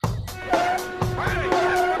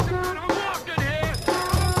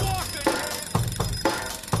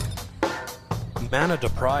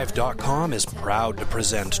ManaDeprived.com is proud to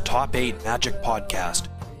present Top 8 Magic Podcast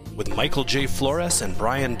with Michael J. Flores and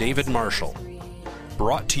Brian David Marshall.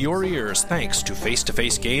 Brought to your ears thanks to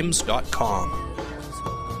FaceToFaceGames.com.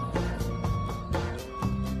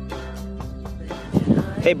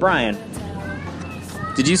 Hey Brian,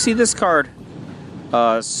 did you see this card?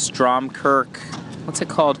 Stromkirk, what's it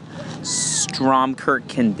called? Stromkirk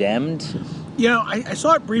Condemned? You know, I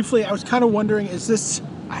saw it briefly. I was kind of wondering, is this...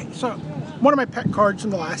 I saw one of my pet cards from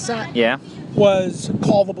the last set. Yeah. Was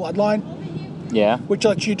Call the Bloodline. Yeah. Which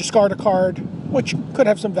lets you discard a card, which could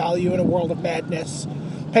have some value in a world of madness.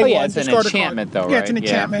 Pay yeah, one, it's an discard enchantment, a card. though, Yeah, right? it's an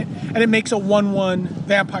enchantment, and it makes a 1/1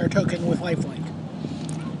 vampire token with lifelink.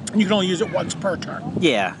 And you can only use it once per turn.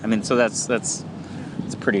 Yeah, I mean, so that's it's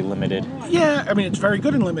pretty limited. Yeah, I mean, it's very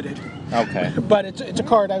good and limited. Okay. But it's a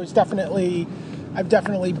card I've definitely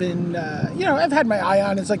been, I've had my eye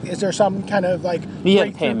on. It's like, is there some kind of like... You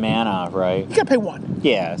have to pay mana, right? You got to pay one.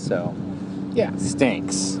 Yeah, so... Yeah.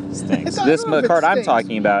 Stinks. This card I'm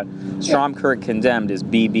talking about, Stromkirk Condemned, is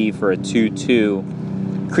BB for a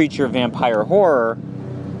 2/2 creature vampire horror.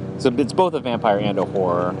 So it's both a vampire and a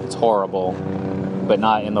horror. It's horrible, but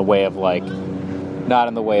not in the way of like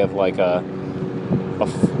a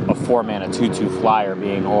 4-mana 2/2 flyer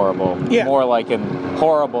being horrible. Yeah. More like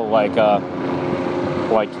horrible,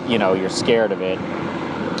 you're scared of it.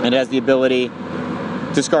 It has the ability,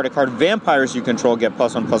 discard a card. Vampires you control get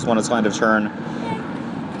 +1/+1 at the end of turn.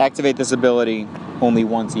 Activate this ability only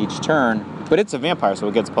once each turn. But it's a vampire, so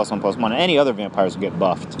it gets +1/+1. Any other vampires will get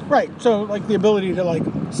buffed. Right. So like the ability to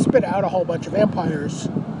spit out a whole bunch of vampires.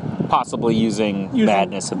 Possibly using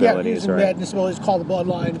madness abilities, yeah, using right? Madness abilities, Call the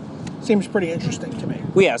Bloodline. Seems pretty interesting to me.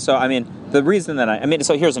 Well, yeah, so I mean, the reason that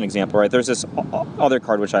so here's an example, right? There's this other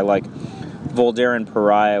card which I like, Voldaren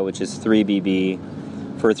Pariah, which is 3 BB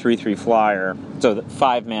for a 3/3 flyer. So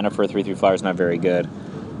 5 mana for a 3/3 flyer is not very good,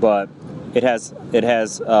 but it has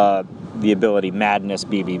the ability Madness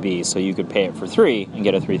BBB, so you could pay it for 3 and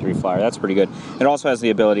get a 3/3 flyer. That's pretty good. It also has the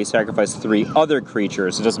ability to sacrifice 3 other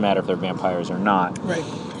creatures. It doesn't matter if they're vampires or not. Right.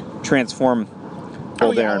 Transform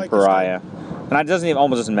Voldaren Pariah. And it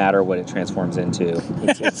almost doesn't matter what it transforms into.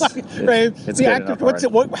 It's right. It's good enough.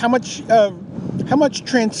 How much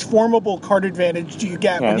transformable card advantage do you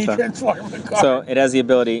get when you transform a card? So it has the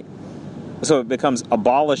ability. So it becomes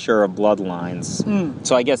Abolisher of Bloodlines.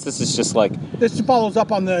 So I guess this is just like... This follows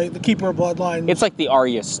up on the Keeper of Bloodlines. It's like the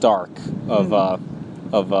Arya Stark of I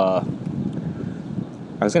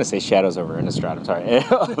was going to say Shadows over Innistrad, I'm sorry.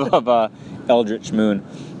 of Eldritch Moon.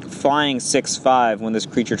 Flying 6/5, when this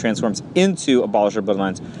creature transforms into Abolisher of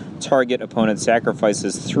Bloodlines, target opponent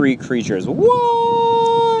sacrifices 3 creatures.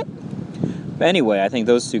 What? But anyway, I think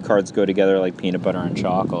those 2 cards go together like peanut butter and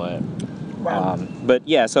chocolate. Wow. But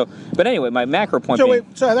anyway, my macro point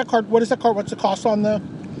So that card, what is that card? What's the cost on the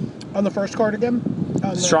first card again?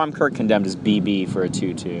 Stromkirk Condemned is BB for a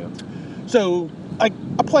 2/2. So, like,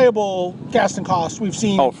 a playable casting cost. We've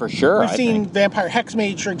seen... Oh, for sure. We've seen Vampire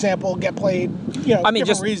Hexmage, for example, get played,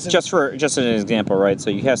 different reasons. Just an example, right? So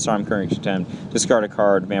you have Stromkirk Condemned, discard a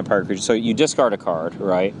card, vampire creature. So you discard a card,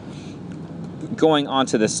 right? Going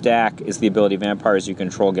onto the stack is the ability vampires you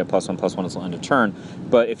control get +1/+1 until end of turn.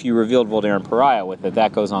 But if you revealed Voldaren Pariah with it,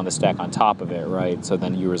 that goes on the stack on top of it, right? So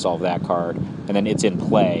then you resolve that card, and then it's in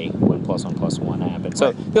play when +1/+1 happens.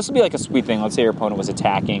 So this will be like a sweet thing. Let's say your opponent was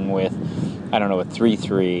attacking with, I don't know, a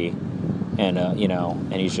 3/3, and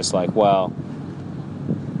and he's just like, well,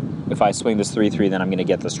 if I swing this 3/3, then I'm going to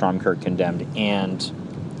get the Stromkirk Condemned and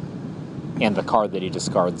the card that he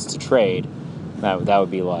discards to trade. That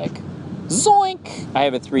would be like, zoink! I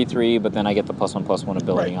have a 3/3, but then I get the +1/+1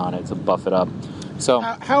 ability on it to buff it up. So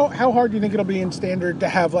how hard do you think it'll be in Standard to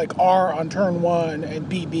have like R on turn 1 and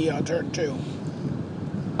BB on turn 2?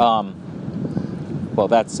 Well,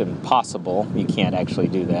 that's impossible. You can't actually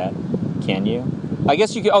do that, can you? I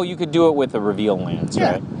guess you could. Oh, you could do it with the reveal lands,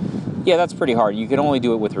 right? Yeah, that's pretty hard. You can only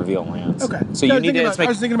do it with reveal lands. Okay. So you need to. I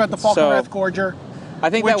was thinking about the Falkenrath Gorger. I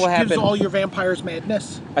think that will happen. Which gives all your vampires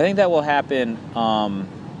madness. I think that will happen.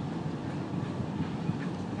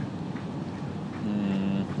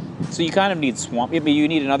 So you kind of need swamp. Yeah, but you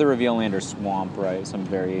need another reveal land or swamp, right? Some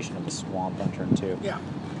variation of the swamp on turn 2. Yeah.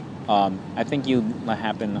 I think you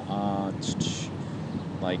happen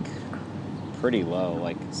like pretty low,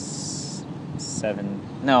 like 7.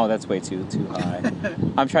 No, that's way too high.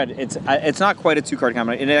 I'm trying to. It's not quite a 2-card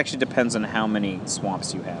combination. It actually depends on how many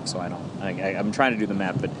swamps you have. So I'm trying to do the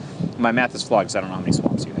math, but my math is flawed because I don't know how many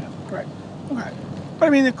swamps you have. Right. Okay. But I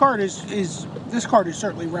mean, the card is this card is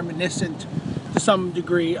certainly reminiscent to some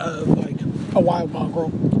degree of like a Wild Mongrel.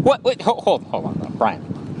 What? Wait, hold on, Brian.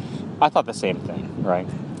 I thought the same thing, right?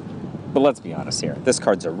 But let's be honest here. This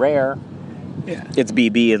card's a rare. Yeah. It's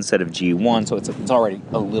BB instead of G1, so it's already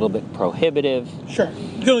a little bit prohibitive. Sure.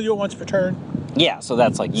 You can only do it once per turn. Yeah, so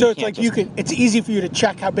that's like So it's like it's easy for you to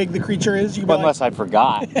check how big the creature is. You unless I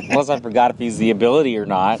forgot. Unless I forgot if he's the ability or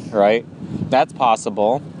not, right? That's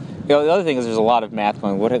possible. The other thing is there's a lot of math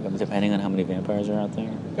going, depending on how many vampires are out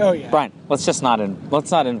there. Oh yeah. Brian, let's not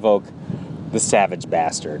invoke the savage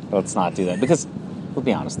bastard. Let's not do that. Because we'll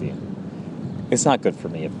be honest with you. It's not good for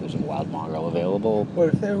me if there's a wild mongrel available.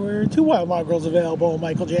 What if there were 2 wild mongrels available,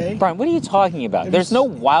 Michael J? Brian, what are you talking about? There's no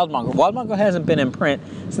wild mongrel. Wild mongrel hasn't been in print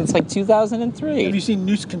since like 2003. Have you seen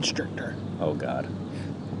Noose Constrictor? Oh, God.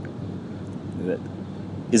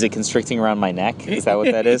 Is it constricting around my neck? Is that what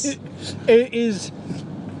that is? It is,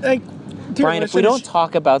 like... Brian, if we don't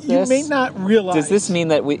talk about this... You may not realize... Does this mean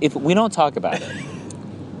that if we don't talk about it...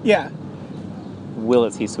 Yeah. Will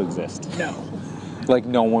it cease to exist? No. Like,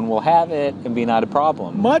 no one will have it and be not a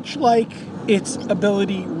problem. Much like its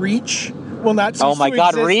ability Reach will not cease oh my to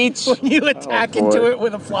God, exist Reach! when you attack into it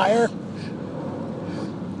with a flyer.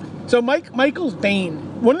 So Michael's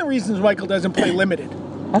Bane, one of the reasons Michael doesn't play Limited.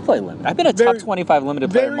 I play Limited. I've been a top 25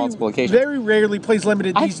 Limited player on multiple occasions. Very rarely plays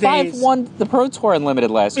Limited these days. I won the Pro Tour in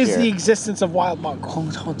Limited last year. Is the existence of Wild Mongrel.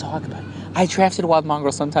 Don't talk about it. I drafted Wild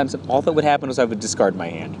Mongrel sometimes, and all that would happen was I would discard my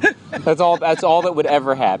hand. That's all that would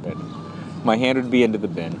ever happen. My hand would be into the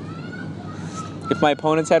bin. If my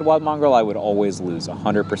opponents had Wild Mongrel, I would always lose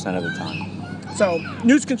 100% of the time. So,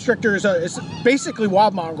 Noose Constrictor is basically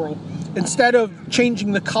Wild Mongrel. Instead of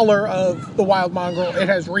changing the color of the Wild Mongrel, it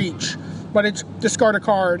has Reach. But it's discard a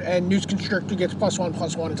card, and Noose Constrictor gets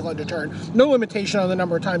 +1/+1 until end of turn. No limitation on the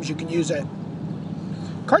number of times you can use it.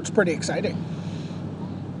 Card's pretty exciting.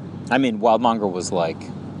 I mean, Wild Mongrel was like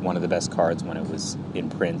one of the best cards when it was in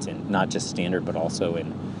print, and not just standard, but also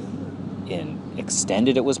in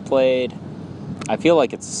extended it was played. I feel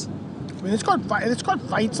like it's... I mean, this card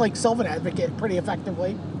fights like Sylvan Advocate pretty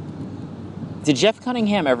effectively. Did Jeff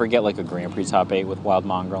Cunningham ever get like a Grand Prix top 8 with Wild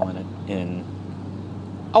Mongrel in it?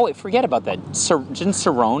 Oh, wait, forget about that. Didn't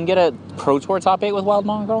Cerrone get a Pro Tour top 8 with Wild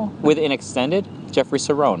Mongrel? With an extended? Jeffrey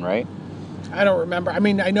Cerrone, right? I don't remember. I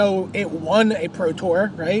mean, I know it won a Pro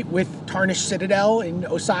Tour, right? With Tarnished Citadel in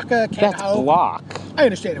Osaka. That's block. I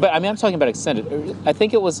understand it. But I mean, I'm talking about extended. I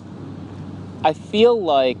think it was... I feel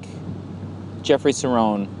like Jeffrey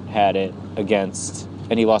Cerrone had it against...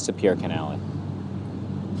 And he lost to Pierre Canale.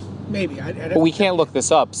 Maybe. But we can't look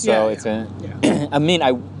this up, so it's a... Yeah. I mean,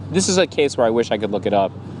 this is a case where I wish I could look it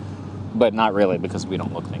up, but not really, because we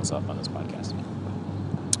don't look things up on this podcast.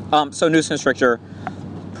 So Noose Constrictor,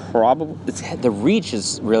 probably... The Reach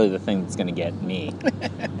is really the thing that's going to get me.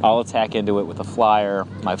 I'll attack into it with a flyer.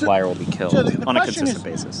 My flyer will be killed on a consistent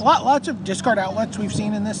basis. Lots of discard outlets we've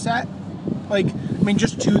seen in this set. Like, I mean,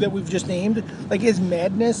 just 2 that we've just named. Like, is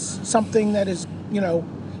Madness something that is,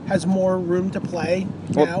 has more room to play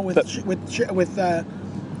now with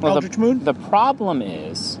Eldritch Moon? The problem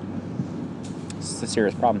is, this is a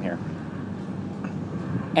serious problem here.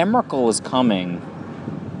 Emrakul is coming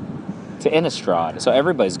to Innistrad, so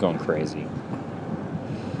everybody's going crazy.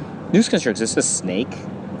 Noose Constrictor is this a snake?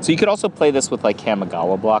 So you could also play this with like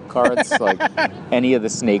Kamigawa block cards. Like any of the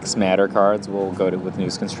Snakes Matter cards will go with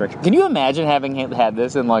Noose Constrictor. Can you imagine having had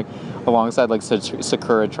this in like alongside like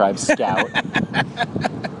Sakura Tribe Scout?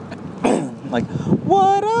 Like,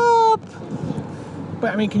 what up?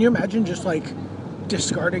 But I mean, can you imagine just like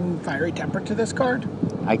discarding Fiery Temper to this card?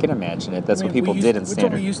 I can imagine it. That's what people did in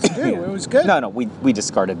Standard. That's what we used to do. Yeah. It was good. No, we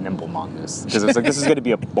discarded Nimble Mongoose because it was like, this is going to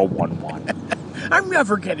be a 1/1. I'm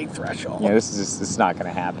never getting Threshold. Yeah, it's not going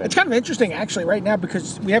to happen. It's kind of interesting actually right now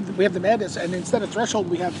because we have the Madness, and instead of Threshold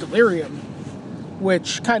we have Delirium,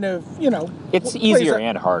 which kind of it's easier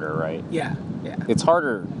and harder, right? Yeah. It's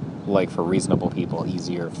harder, like for reasonable people,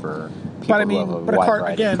 easier for people. But I mean, who have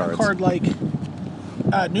a a card like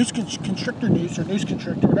Noose Constrictor Noose or Noose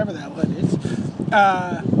Constrictor, whatever the hell it is,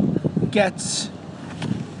 gets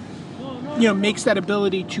makes that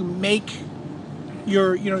ability to make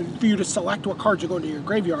your for you to select what cards are going to your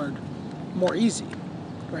graveyard more easy,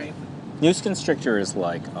 right? Noose Constrictor is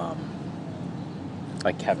like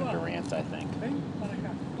Kevin Durant, I think.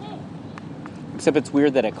 Except it's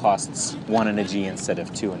weird that it costs 1 and a G instead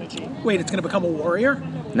of 2 and a G. Wait, it's going to become a warrior?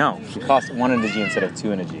 No, it costs 1 and a G instead of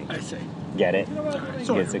 2 and a G. I see. Get it?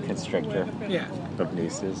 So it's a constrictor. Yeah. Of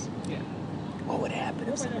nooses. Yeah. What would happen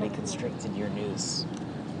if somebody constricted your noose?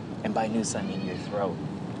 And by noose, I mean your throat.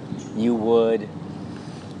 You would...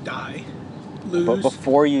 die. Lose. But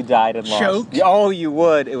before you died and choke. Lost. Oh, you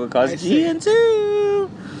would. It would cause GN2.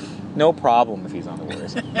 No problem if he's on the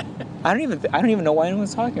Warriors. I don't even know why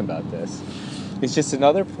anyone's talking about this. He's just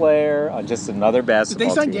another player on just another Did basketball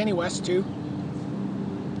they sign team. Danny West too?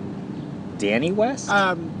 Danny West?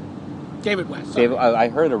 David West. Sorry. I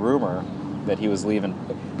heard a rumor that he was leaving.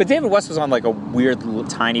 But David West was on like a weird,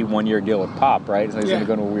 tiny one-year deal with Pop, right? So he's going to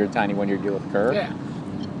go to a weird, tiny one-year deal with Kerr. Yeah.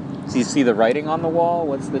 So you see the writing on the wall?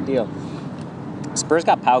 What's the deal? Spurs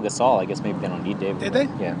got Pau Gasol. I guess maybe they don't need David. Did they?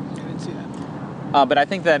 Yeah. I didn't see that. But I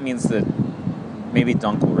think that means that maybe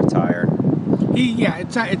Dunk will retire.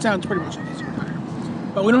 It sounds pretty much like he's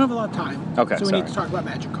retired. But we don't have a lot of time. Okay, So we sorry. need to talk about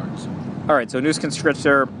Magic cards. All right, so News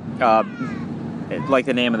Constrictor, like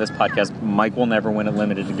the name of this podcast, Mike will never win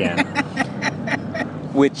Unlimited again.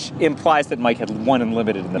 Which implies that Mike had won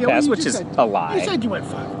Unlimited in the past, which is a lie. You said you went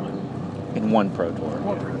 5-1. In one Pro Tour.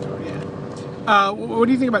 One Pro Tour, yeah. What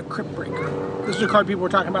do you think about Crypt Breaker? This is a card people were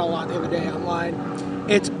talking about a lot the other day online.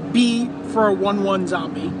 It's B for a 1/1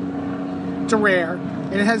 zombie. It's a rare.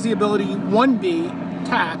 And it has the ability 1B,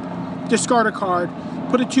 tap, discard a card,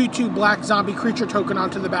 put a 2/2 black zombie creature token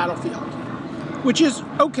onto the battlefield. Which is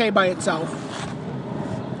okay by itself.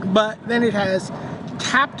 But then it has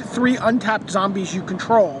tapped 3 untapped zombies you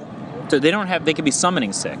control. So they could be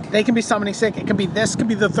summoning sick. They can be summoning sick. It can be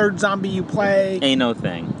the third zombie you play. Ain't no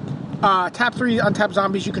thing. Tap 3 untapped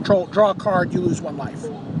zombies you control, draw a card, you lose 1 life.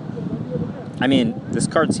 I mean, this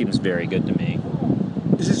card seems very good to me.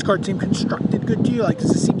 Does this card seem constructed good to you? Like,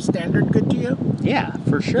 does this seem standard good to you? Yeah,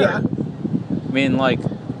 for sure. Yeah. I mean, like,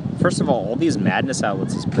 first of all these Madness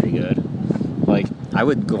outlets is pretty good. Like, I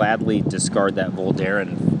would gladly discard that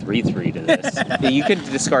Voldarin 3/3 to this. You could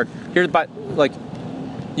discard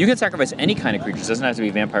you can sacrifice any kind of creatures. It doesn't have to be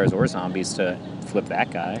vampires or zombies to flip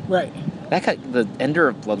that guy. Right. That guy, the Ender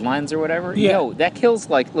of Bloodlines or whatever. Yeah. Yo, that kills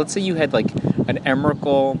let's say you had an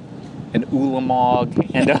Emrakul, an Ulamog,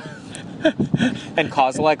 and and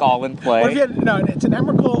Kozilek all in play. What if you had, no, it's an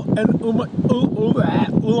Emrakul, an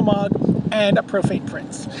Ulamog, and a Profane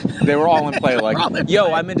Prince. They were all in play like, all in yo,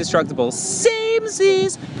 play. I'm indestructible. Same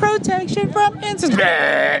seas, protection from instance.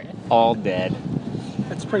 All dead.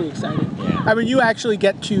 That's pretty exciting. Yeah. I mean, you actually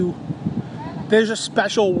get to... There's a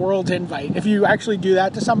special world invite. If you actually do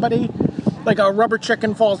that to somebody, like a rubber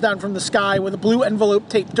chicken falls down from the sky with a blue envelope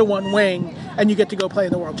taped to one wing, and you get to go play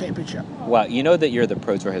in the World Championship. Well, you know that you're the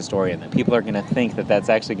Pro Tour historian, that people are going to think that that's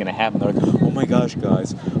actually going to happen. They're like, oh my gosh,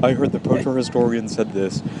 guys, I heard the Pro Tour historian said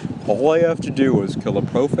this. All I have to do is kill a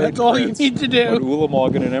Profane That's all you Prince, need to do. an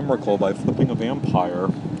Ulamog, and an Emrakul by flipping a vampire,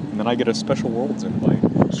 and then I get a special worlds invite.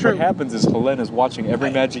 True. What happens is Helen is watching every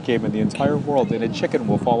Magic game in the entire world, and a chicken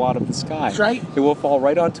will fall out of the sky. That's right. It will fall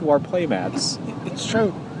right onto our playmats. It's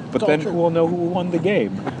true. But It's then all true. who will know who won the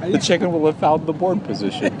game? The chicken will have fouled the board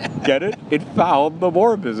position. Get it? It fouled the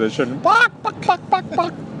board position. Bok, bok, bok, bok,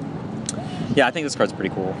 bok. Yeah, I think this card's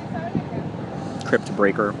pretty cool. Crypt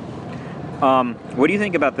Breaker. What do you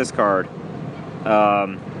think about this card?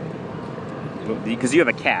 Because you have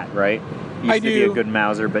a cat, right? You used I to be do. a good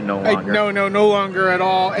Mouser, but no longer. No longer at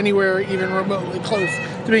all, anywhere even remotely close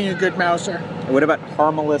to being a good mouser. What about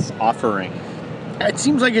Harmless Offering? It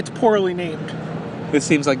seems like it's poorly named. This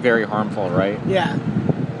seems like very harmful, right? Yeah.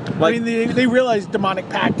 Like, I mean, they realize Demonic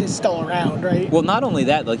Pact is still around, right? well, not only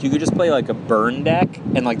that, like, you could just play like a burn deck,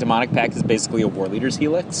 and like Demonic Pact is basically a War Leader's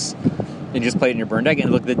Helix, and just play it in your burn deck, and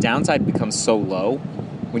look, the downside becomes so low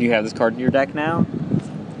when you have this card in your deck now.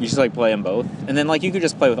 You just like play them both, and then like you could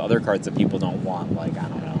just play with other cards that people don't want, like, I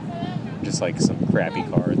don't know, just like some crappy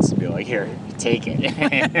cards, and be like, here, take it.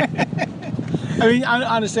 I mean,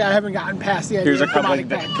 honestly, I haven't gotten past the idea Here's a of crumbling,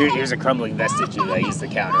 Demonic Pact. here's a crumbling vestige that I use the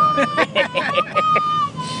counter on.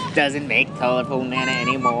 Doesn't make colorful mana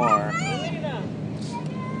anymore.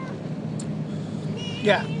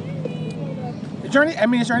 Yeah. Is there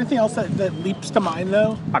anything else that leaps to mind,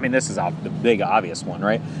 though? I mean, this is the big obvious one,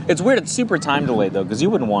 right? It's weird. It's super time delayed though, because you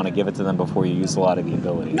wouldn't want to give it to them before you use a lot of the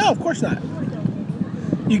abilities. No, of course not.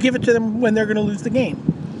 You give it to them when they're going to lose the game.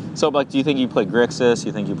 So, like, do you think you play Grixis?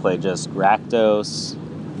 You think you play just Rakdos?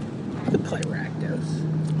 You could play Rakdos.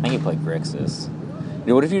 I think you play Grixis. You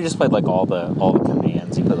know, what if you just played like all the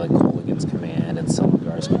commands? You played like Kolaghan's command and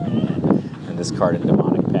Silumgar's command and this card in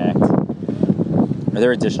Demonic Pact. Are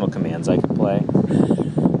there additional commands I could play?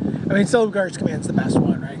 I mean, Silumgar's command's the best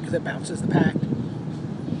one, right? Because it bounces the pact.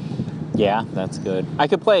 Yeah, that's good. I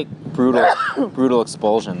could play Brutal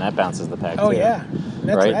Expulsion. That bounces the pact. Oh, too. yeah.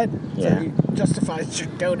 That's Right? red. Yeah. So it justifies your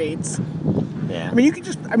donates. Yeah. I mean, you could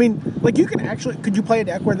could you play a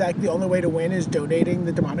deck where the only way to win is donating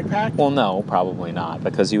the Demonic Pact? Well, no, probably not,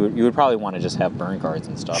 because you would probably want to just have burn cards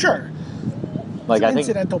and stuff. Sure. Like, It's an I think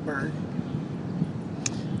incidental burn.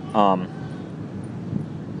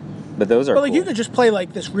 But those are But like cool. you could just play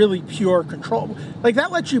like this really pure control. Like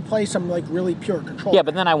that lets you play some like really pure control. Yeah,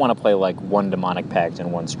 but then I want to play like one Demonic Pact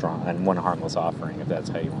and one Strong and one Harmless Offering, if that's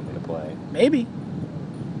how you want me to play. Maybe.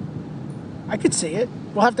 I could see it.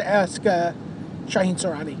 We'll have to ask Shaheen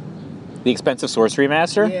Sorani. The Expensive Sorcery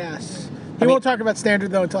Master? Yes. He won't talk about Standard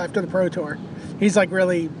though until after the Pro Tour. He's like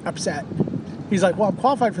really upset. He's like, well, I'm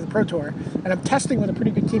qualified for the Pro Tour, and I'm testing with a pretty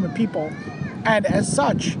good team of people, and as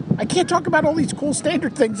such, I can't talk about all these cool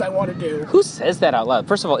Standard things I want to do. Who says that out loud?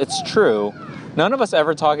 First of all, it's true. None of us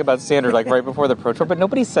ever talk about Standard like right before the Pro Tour, but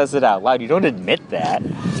nobody says it out loud. You don't admit that.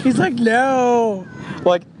 He's like, no.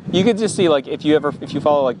 Like, you could just see, like, if you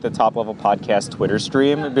follow, like, the Top Level Podcast Twitter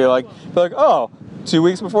stream, it'd be like, oh, 2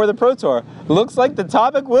 weeks before the Pro Tour, looks like the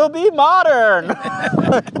topic will be modern.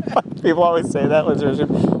 People always say that.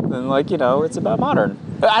 And, like, it's about modern.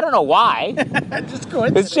 I don't know why. Just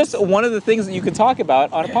coincidence. It's just one of the things that you can talk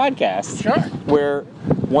about on a podcast. Sure. Where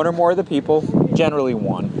one or more of the people, generally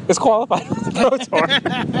one, is qualified for the Pro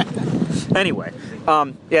Tour. Anyway,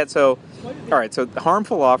 so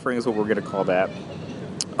Harmful Offering is what we're going to call that.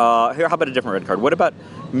 Here, how about a different red card? What about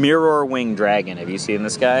Mirror Wing Dragon? Have you seen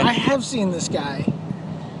this guy? I have seen this guy.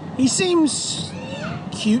 He seems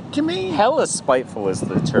cute to me. Hella spiteful is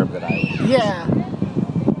the term that I use. Yeah.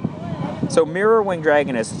 So Mirror Wing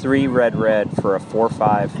Dragon is 3 red for a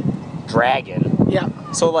 4/5 dragon. Yeah.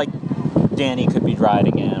 So like Danny could be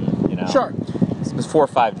riding him, Sure. It's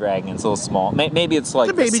 4/5 dragon. It's a little small. Maybe it's like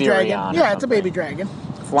It's a baby the dragon. Sirion or Yeah, it's a something. baby dragon.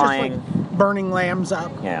 Flying. Just like burning lambs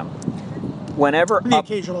up. Yeah. Whenever The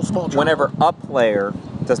occasional small child. Whenever a player,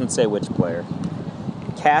 doesn't say which player,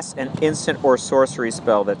 casts an instant or sorcery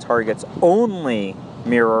spell that targets only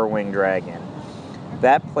Mirror Wing Dragon,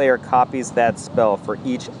 that player copies that spell for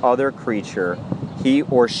each other creature he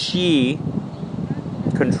or she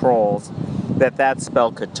controls that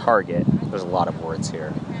spell could target. There's a lot of words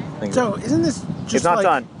here. So isn't this just it's not like,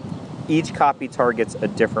 done. Each copy targets a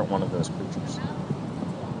different one of those creatures.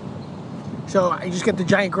 So I just get the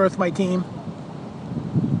giant growth my team.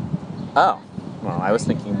 Oh. Well, I was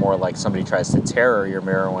thinking more like somebody tries to terror your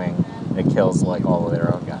Mirror Wing and it kills like all of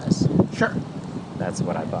their own guys. Sure. That's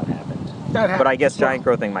what I thought happened. That happens. But I guess as well. Giant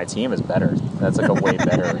Growthing my team is better. That's like a way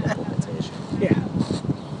better implementation. Yeah.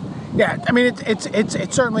 Yeah. I mean,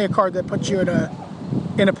 it's certainly a card that puts you in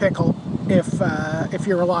a pickle if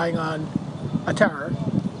you're relying on a terror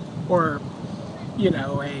or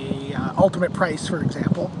a ultimate price, for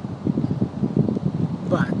example.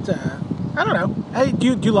 But I don't know. Hey, do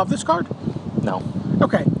you love this card? No.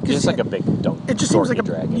 Okay. It's just like a big It just seems like a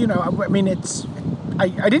dragon. I mean, it's.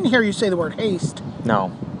 I didn't hear you say the word haste.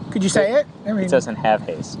 No. Could you say it? I mean, It doesn't have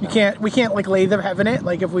haste. we can't like lay the heaven it.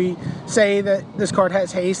 Like if we say that this card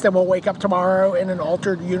has haste, then we'll wake up tomorrow in an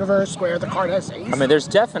altered universe where the card has haste. I mean, there's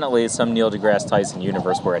definitely some Neil deGrasse Tyson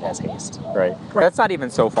universe where it has haste, right? That's not even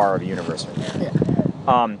so far of a universe right there.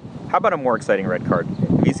 Yeah. How about a more exciting red card?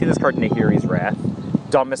 Have you seen this card, Nahiri's Wrath?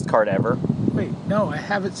 Dumbest card ever. Wait, no, I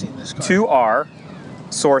haven't seen this card. 2R,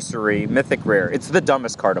 sorcery, mythic rare. It's the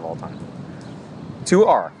dumbest card of all time.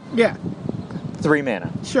 2R, Yeah, 3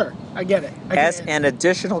 mana. sure, I get it. As an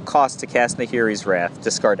additional cost to cast Nahiri's Wrath,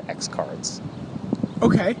 discard X cards.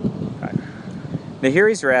 Okay.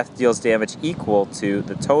 Nahiri's Wrath deals damage equal to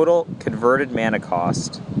the total converted mana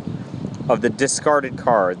cost of the discarded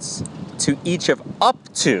cards to each of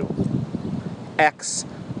up to X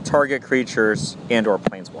target creatures and or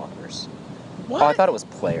planeswalkers. What? Oh, I thought it was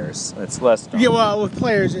players. It's less dumb. Yeah, well, with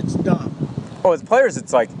players, it's dumb. Oh, with players,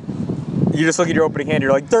 it's like, you just look at your opening hand,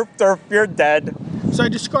 you're like, derp, derp, you're dead. So I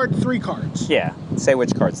discard 3 cards. Yeah, say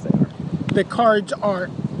which cards they are. The cards are.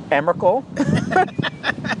 Emrakul?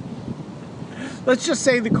 Let's just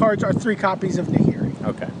say the cards are 3 copies of Nahiri.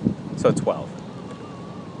 Okay, so 12.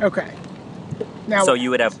 Okay. Now. So you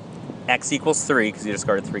would have X equals 3, because you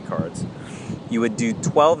discarded 3 cards. You would do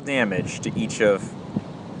 12 damage to each of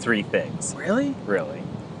 3 things. Really? Really.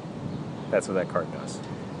 That's what that card does.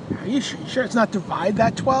 Are you sure it's not divide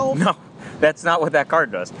that 12? No, that's not what that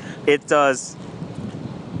card does. It does...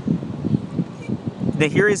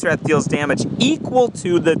 Nahiri's Wrath deals damage equal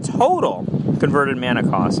to the total converted mana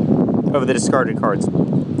cost of the discarded cards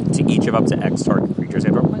to each of up to X target creatures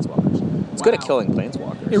and or planeswalkers. It's good at killing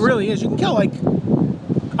planeswalkers. It really is. You can kill, like,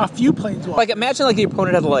 a few planeswalkers. Like, imagine, like, the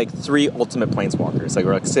opponent had, like, 3 ultimate planeswalkers. Like,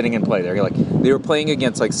 we're, like, sitting in play. They were playing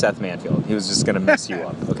against, like, Seth Manfield. He was just gonna mess you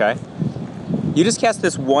up, okay? You just cast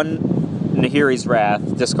this one Nahiri's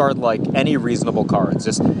Wrath, discard, like, any reasonable cards.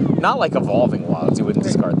 Just, not like Evolving Wilds, you wouldn't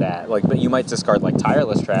discard that. Like, but you might discard, like,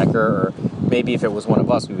 Tireless Tracker, or maybe if it was one of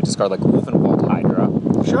us, we would discard, like, Ulvenwald Hydra.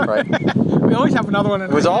 Sure. Right? We always have another one in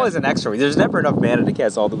It was our always hand. an extra. There's never enough mana to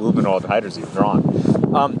cast all the Ulvenwald Hydras you've drawn.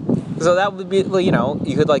 So that would be, you know,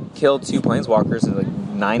 you could like kill 2 planeswalkers and like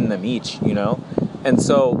 9 them each, you know? And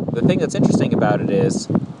so the thing that's interesting about it is,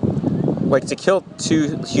 like, to kill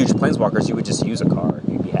 2 huge planeswalkers, you would just use a card.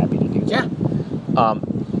 You'd be happy to do that. Yeah.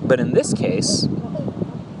 But in this case,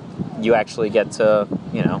 you actually get to,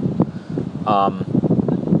 you know,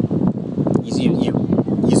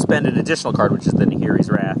 you spend an additional card, which is the Nahiri's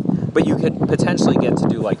Wrath, but you could potentially get to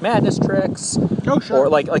do like madness tricks. Oh, sure. Or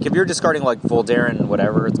like if you're discarding like Voldaren,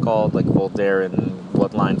 whatever it's called, like Voldaren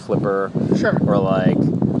Bloodline Flipper. Sure. Or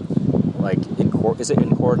is it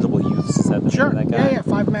Incorrigible Youths? Is that the Sure. name of that guy? Yeah.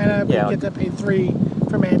 5 mana. Yeah, You get to pay 3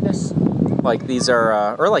 for madness. Like these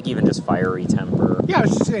are, or like even just Fiery Temper. Yeah, I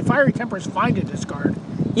was just saying, Fiery Temper is fine to discard.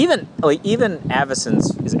 Even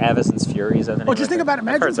Avacyn's Fury, is that the name? Well, just think about it.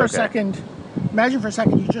 Imagine for a okay.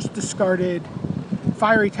 second you just discarded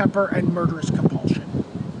Fiery Temper and Murderous Compulsion.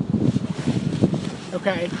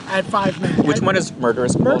 Okay, at 5 mana. Which one is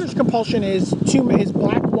Murderous Compulsion? Murderous Compulsion is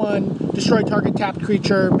black 1, destroy target tapped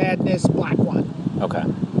creature, madness, black 1. Okay.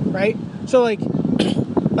 Right? So like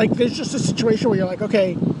there's just a situation where you're like,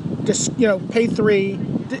 okay, just, you know, pay 3,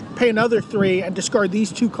 pay another 3, and discard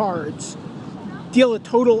these 2 cards. Deal a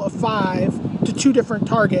total of 5 to 2 different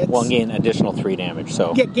targets. Well, and gain additional 3 damage.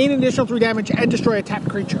 So gain an additional 3 damage and destroy a tapped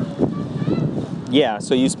creature. yeah,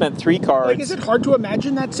 so you spent 3 cards. Like, is it hard to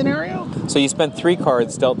imagine that scenario? So you spent 3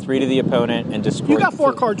 cards, dealt 3 to the opponent, and destroyed. You got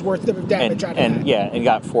 4 cards worth of damage out of that. Yeah, and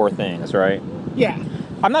got 4 things, right? Yeah.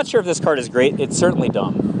 I'm not sure if this card is great. It's certainly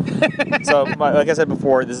dumb. So, like I said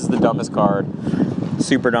before, this is the dumbest card.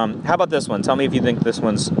 Super dumb. How about this one? Tell me if you think this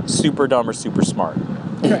one's super dumb or super smart.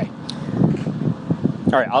 Okay.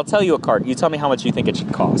 All right, I'll tell you a card. You tell me how much you think it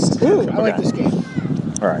should cost. Ooh, I like this game.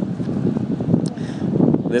 All right.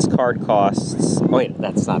 This card costs... Oh, wait,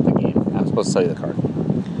 that's not the game. I'm supposed to tell you the card.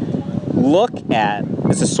 Look at...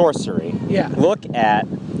 It's a sorcery. Yeah. Look at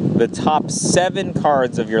the top 7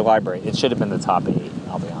 cards of your library. It should have been the top 8,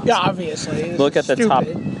 I'll be honest. Yeah, obviously. Look at the top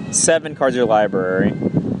 7 cards of your library.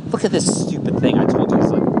 Look at this stupid thing. I told you,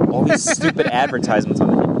 it's like all these stupid advertisements on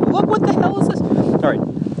it. Look, what the hell is this? All right.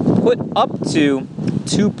 Put up to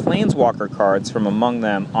 2 Planeswalker cards from among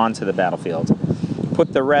them onto the battlefield.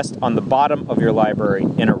 Put the rest on the bottom of your library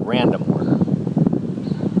in a random order.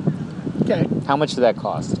 Okay. How much did that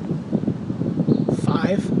cost?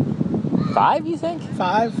 5. 5, you think?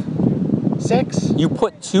 5. 6. You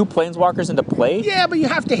put 2 Planeswalkers into play? Yeah, but you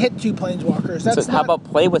have to hit 2 Planeswalkers. That's So how about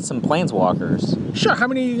play with some Planeswalkers? Sure, how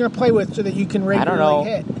many are you going to play with so that you can regularly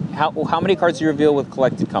hit? How many cards do you reveal with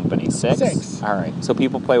Collected Company? 6? 6. All right. So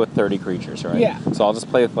people play with 30 creatures, right? Yeah. So I'll just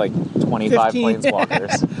play with like 25 15.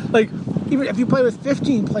 Planeswalkers. Like, even if you play with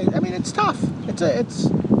 15 I mean, it's tough.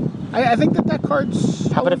 I think that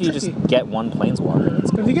card's How about if you tricky. just get 1 Planeswalker?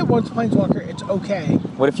 That's But cool. if you get 1 Planeswalker, it's okay.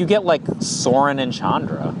 What if you get like Sorin and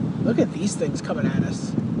Chandra? Look at these things coming at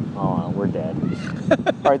us. Oh, we're dead.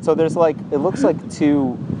 All right. So there's like, it looks like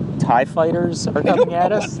 2 TIE fighters are coming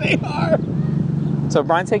at us. They are. So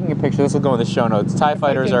Brian's taking a picture. This will go in the show notes. TIE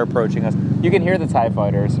fighters are approaching us. You can hear the TIE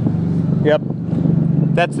fighters. Yep.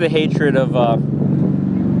 That's the hatred of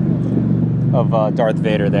Darth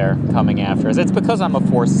Vader there coming after us. It's because I'm a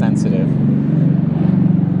Force sensitive.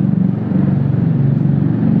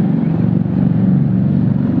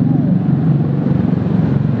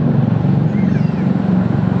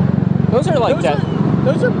 Those are like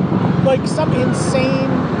Those are like some insane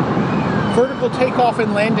vertical takeoff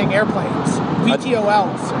and landing airplanes.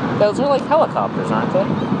 VTOLs. Those are like helicopters, aren't they?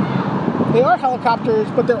 They are helicopters,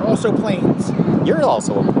 but they're also planes. You're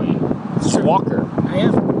also a plane. It's a walker. I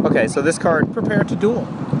am. Okay, so this card, Prepare to duel.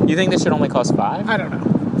 you think this should only cost 5? I don't know.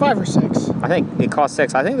 5 or 6. I think it costs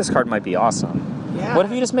 6. I think this card might be awesome. Yeah. What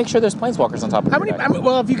if you just make sure there's Planeswalkers on top of How your many? deck?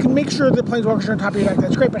 Well, if you can make sure the Planeswalkers are on top of your deck,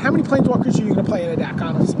 that's great. But how many Planeswalkers are you going to play in a deck,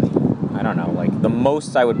 honestly? I don't know. Like, the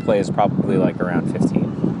most I would play is probably like around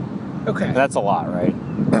 15. Okay. That's a lot, right?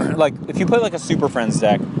 Like, if you play like a Super Friends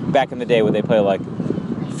deck, back in the day, would they play like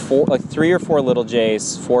 3 or 4 little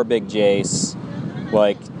Jace, 4 big Jace,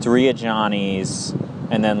 like 3 Ajani's,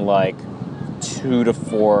 and then like 2 to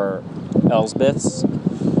 4 Elspeths.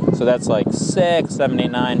 So that's like 6, 7,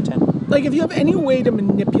 8, 9, 10. Like, if you have any way to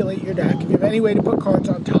manipulate your deck, if you have any way to put cards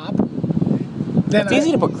on top, then It's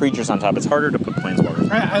easy to put creatures on top. It's harder to put Planeswalkers.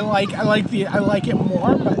 I like it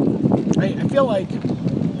more, but I feel like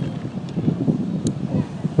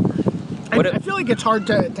I feel like it's hard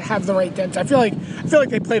to have the right dents. I feel like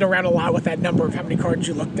they played around a lot with that number of how many cards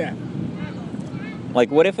you looked at.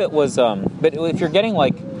 Like, what if it was, but if you're getting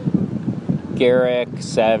like Garrick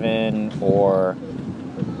 7 or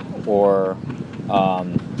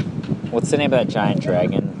what's the name of that giant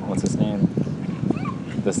dragon? What's his name?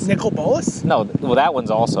 this. Nicol Bolas? No, well, that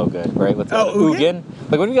one's also good, right? With Ugin?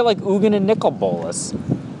 Like, when you get like Ugin and Nicol Bolas,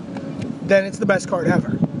 Then it's the best card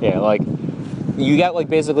ever. yeah, like you got like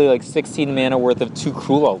basically like 16 mana worth of 2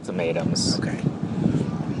 Cruel Ultimatums. Okay.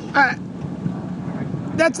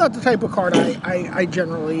 That's not the type of card I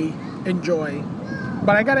generally enjoy.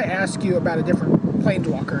 But I got to ask you about a different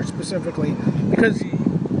Planeswalker specifically, because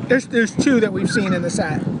there's 2 that we've seen in the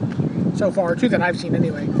set so far, 2 that I've seen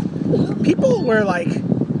anyway. People were like,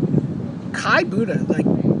 Kai Buddha, like,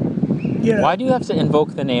 you know. Why do you have to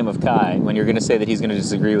invoke the name of Kai when you're going to say that he's going to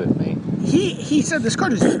disagree with me? He said this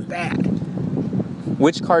card is bad.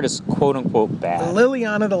 Which card is quote unquote bad?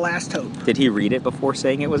 Liliana, the Last Hope. Did he read it before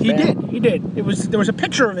saying it was bad? He did. There was a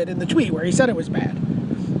picture of it in the tweet where he said it was bad.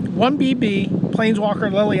 1 BB,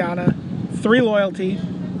 Planeswalker, Liliana, 3 loyalty,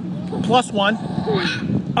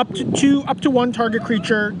 +1, up to 1 target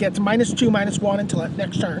creature gets -2/-1 until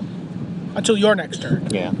next turn, until your next turn.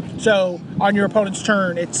 Yeah. So on your opponent's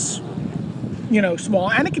turn, it's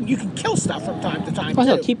small, and you can kill stuff from time to time. Well,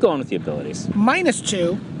 too. no, keep going with the abilities.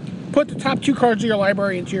 -2, put the top 2 cards of your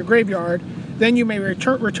library into your graveyard. Then you may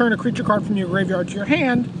return a creature card from your graveyard to your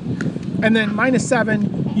hand. And then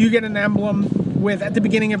 -7, you get an emblem with, at the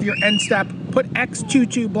beginning of your end step, put X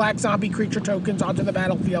 2/2 black zombie creature tokens onto the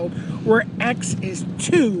battlefield, where X is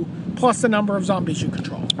 2 plus the number of zombies you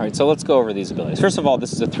control. All right, so let's go over these abilities. First of all,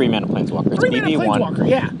 this is a 3-mana Planeswalker. It's 3-mana BB1. Planeswalker,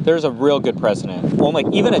 yeah. There's a real good precedent. Well, like,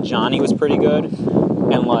 even a Johnny was pretty good,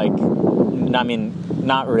 and, like, I mean,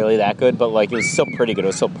 not really that good, but, like, it was still pretty good. It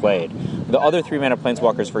was still played. The other 3-mana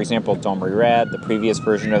Planeswalkers, for example, Domri Rad, the previous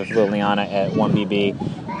version of Liliana at 1 BB,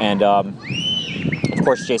 and, of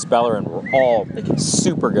course, Jace Beleren were all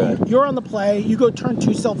super good. You're on the play, you go turn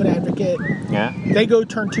 2 Sylvan Advocate. Yeah. They go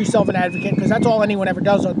turn 2 Sylvan Advocate, because that's all anyone ever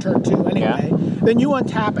does on turn 2 anyway. Yeah. Then you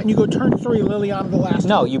untap and you go turn 3 Liliana, the Last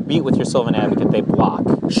No, you beat with your Sylvan Advocate, they block.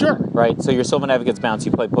 Sure. Right? So your Sylvan Advocate's bounce,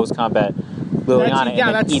 you play post-combat Liliana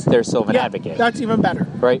and then eat their Sylvan Advocate. That's even better.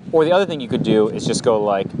 Right? Or the other thing you could do is just go,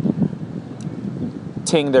 like,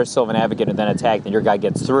 ting their Sylvan Advocate and then attack, then your guy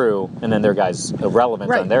gets through, and then their guy's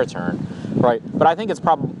irrelevant on their turn. Right? But I think it's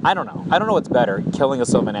probably, I don't know what's better, killing a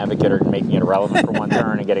Sylvan Advocate or making it irrelevant for 1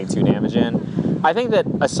 turn and getting 2 damage in. I think that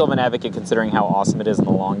a Sylvan Advocate, considering how awesome it is in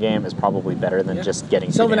the long game, is probably better than just getting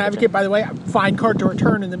 2 Sylvan damage Advocate, in. by the way, fine card to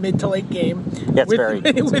return in the mid to late game. Yeah, it's very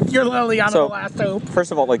with your Liliana, So, the Last Hope.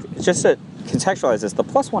 First of all, like, just to contextualize this, the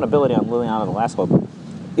 +1 ability on Liliana, the Last Hope,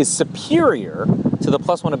 is superior to the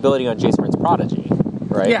 +1 ability on Jace Vryn's Prodigy,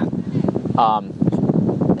 right? Yeah.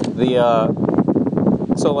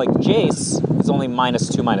 So, like, Jace is only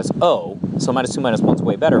 -2/-0, so -2/-1's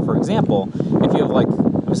way better. For example, if you have, like,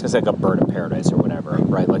 I was going to say, like, a Bird of Paradise or whatever,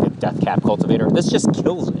 right? Like a Deathcap Cultivator, this just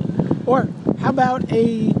kills it. Or how about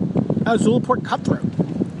a Zulaport Cutthroat?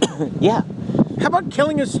 Yeah. How about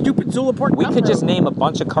killing a stupid Zulaport We Cutthroat? could just name a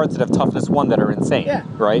bunch of cards that have toughness 1 that are insane,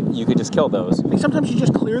 right? You could just kill those. Like sometimes you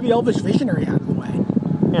just clear the Elvish Visionary out of the way.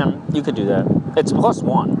 Yeah, you could do that. It's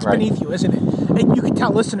 +1, It's right? beneath you, isn't it? And you can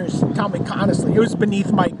tell listeners, tell me honestly, it was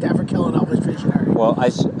beneath Mike to ever kill an Elvish Visionary. Well, I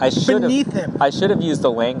should beneath him. I should have used the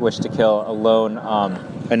language to kill a lone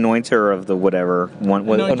anointer of the whatever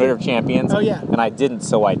anointer of champions. Oh yeah. And I didn't,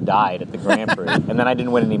 so I died at the Grand Prix, and then I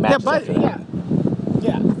didn't win any matches. After that.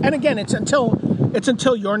 Yeah. And again, it's until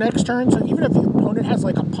your next turn. So even if your opponent has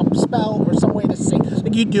like a pump spell or some way to save,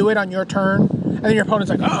 like you do it on your turn, and then your opponent's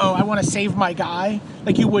like, "Uh-oh, I want to save my guy,"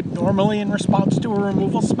 like you would normally in response to a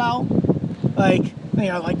removal spell. Like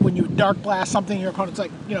like when you Dark Blast something, your opponent's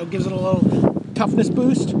like, gives it a little toughness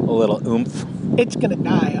boost. A little oomph. It's gonna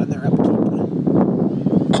die on their upkeep.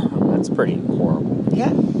 That's pretty horrible.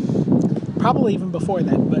 Yeah. Probably even before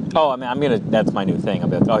then, but Oh, I mean, that's my new thing. I'll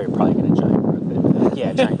be like, oh, you're probably gonna giant growth it.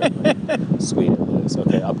 Yeah, giant growth. Sweet, it is.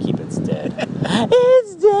 Okay, upkeep, it's dead.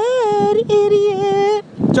 It's dead, idiot.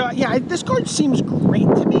 So yeah, this card seems great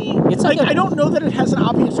to me. It's like like I don't know that it has an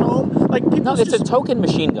obvious home. Like people, No, it's a token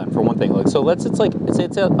machine gun for one thing. Like, so it's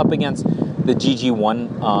up against the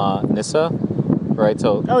GG1 Nissa, right?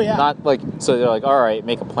 So not like, so they're like, all right,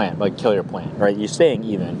 make a plant, like kill your plant, right? You're staying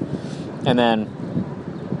even, and then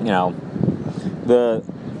the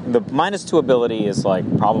 -2 ability is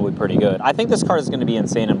like probably pretty good. I think this card is going to be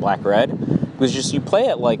insane in black-red because just you play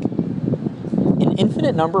it like an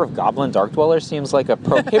infinite number of Goblin Dark Dwellers seems like a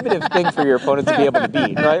prohibitive thing for your opponent to be able to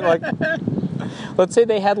beat, right? Like, let's say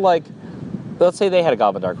they had a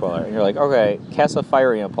Goblin Dark Dweller, and you're like, okay, cast a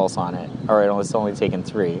Fiery Impulse on it. All right, it's only taken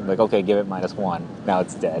 3. I'm like, okay, give it -1. Now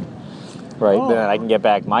it's dead, right? Oh. Then I can get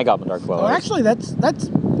back my Goblin Dark Dweller. Oh, actually, that's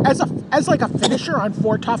as like a finisher on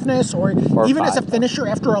 4 toughness, or even as a finisher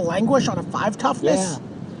after a Languish on a 5 toughness.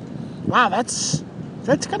 Yeah. Wow, that's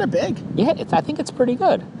That's kind of big. Yeah, I think it's pretty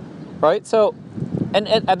good, right? So, and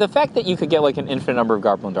the fact that you could get like an infinite number of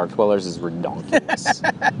Goblin Dark Dwellers is redonkulous.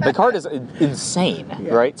 The card is insane,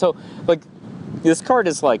 right? So, like, this card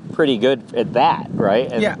is like pretty good at that,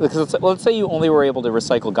 right? And yeah. Because let's say you only were able to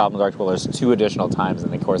recycle Goblin Dark Dwellers 2 additional times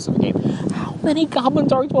in the course of a game. How many Goblin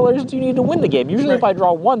Dark Dwellers do you need to win the game? Usually, if I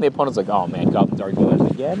draw 1, the opponent's like, "Oh man, Goblin Dark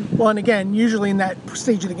Dwellers again." Well, and again, usually in that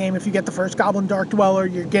stage of the game, if you get the first Goblin Dark Dweller,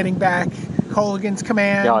 you're getting back Colligan's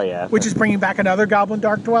Command, which is bringing back another Goblin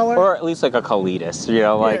Dark Dweller, or at least like a Kalitas.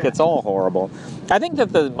 It's all horrible. I think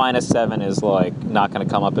that the -7 is like not going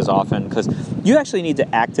to come up as often because you actually need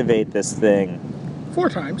to activate this thing 4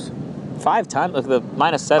 times. 5 times. Like the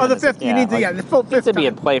 -7. Oh, the fifth. You need to the full fifth. Needs to be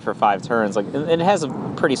in play for 5 turns. Like, and it has a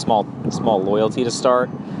pretty small loyalty to start.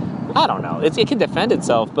 I don't know. It can defend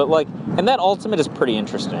itself, but like, and that ultimate is pretty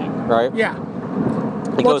interesting, right? Yeah.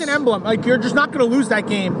 It's an emblem. Like, you're just not going to lose that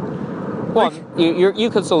game. Well, you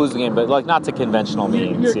could still lose the game, but like not to conventional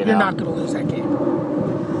means. You're not going to lose that game.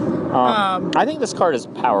 I think this card is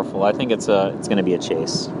powerful. I think it's going to be a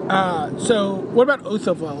chase. So what about Oath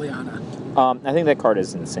of Liliana? I think that card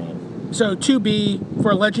is insane. So 2B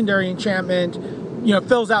for a legendary enchantment,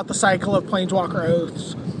 fills out the cycle of Planeswalker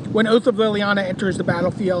Oaths. When Oath of Liliana enters the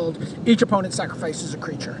battlefield, each opponent sacrifices a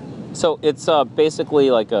creature. So it's basically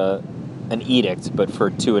like an edict, but for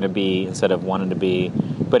 2 and a B instead of 1 and a B.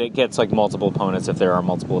 But it gets like multiple opponents if there are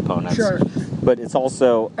multiple opponents. Sure. But it's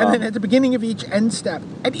also and then at the beginning of each end step,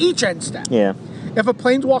 yeah. If a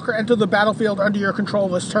Planeswalker enters the battlefield under your control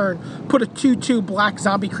this turn, put a 2/2 black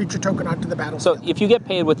zombie creature token onto the battlefield. So if you get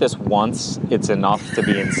paid with this once, it's enough to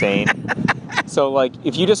be insane. So like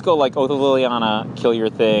if you just go like Oath of Liliana, kill your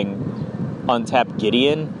thing, untap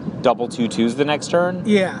Gideon, double 2/2s the next turn.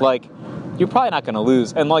 Yeah. Like you're probably not going to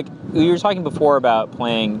lose. And like you were talking before about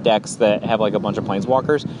playing decks that have like a bunch of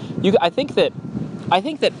Planeswalkers. I think that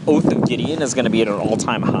Oath of Gideon is going to be at an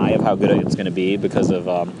all-time high of how good it's going to be because of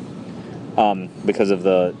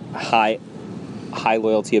the high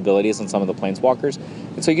loyalty abilities on some of the Planeswalkers.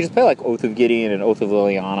 And so you can just play like Oath of Gideon and Oath of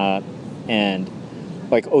Liliana, and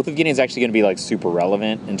like Oath of Gideon is actually going to be like super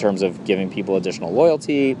relevant in terms of giving people additional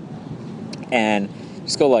loyalty. And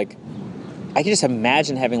just go like, I can just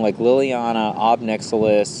imagine having like Liliana, Ob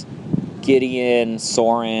Nixilis, Gideon,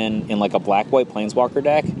 Sorin in like a black-white Planeswalker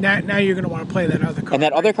deck. Now you're going to want to play that other card. And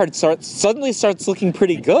that other card suddenly starts looking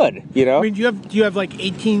pretty good, I mean, do you have like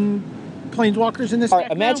 18 Planeswalkers in this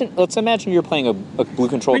deck Let's imagine you're playing a blue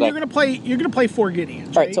control deck. You're going to play 4 Gideons,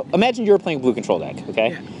 right? All right, so imagine you're playing a blue control deck, okay?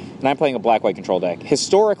 Yeah. And I'm playing a black-white control deck.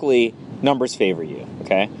 Historically, numbers favor you,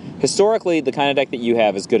 okay? Historically, the kind of deck that you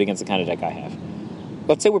have is good against the kind of deck I have.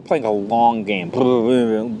 Let's say we're playing a long game,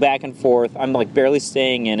 back and forth. I'm like barely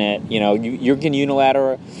staying in it. You can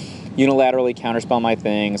unilaterally counterspell my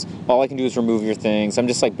things. All I can do is remove your things. I'm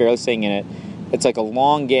just like barely staying in it. It's like a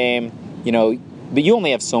long game, but you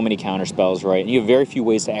only have so many counterspells, right? And you have very few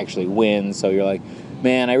ways to actually win. So you're like,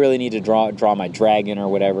 man, I really need to draw my dragon or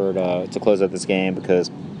whatever to close out this game because,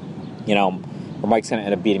 or Mike's gonna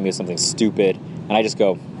end up beating me with something stupid, and I just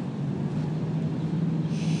go.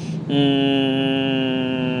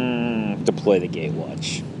 Deploy the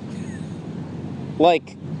Gatewatch.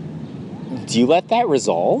 Like, do you let that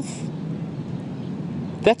resolve?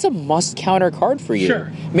 That's a must counter card for you.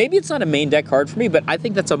 Sure. Maybe it's not a main deck card for me, but I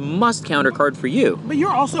think that's a must counter card for you. But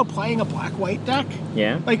you're also playing a black-white deck.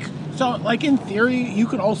 Yeah. Like in theory, you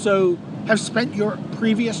could also have spent your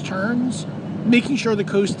previous turns making sure the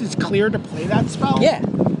coast is clear to play that spell. Yeah.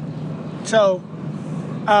 So,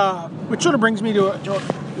 which sort of brings me to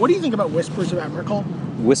what do you think about Whispers of Emrakul?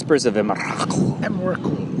 Whispers of Emrakul.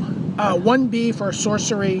 1B for a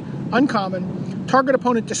sorcery, uncommon. Target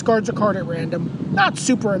opponent discards a card at random. Not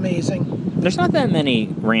super amazing. There's not that many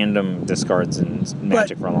random discards in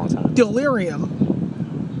Magic for a long time.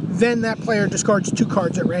 Delirium, then that player discards 2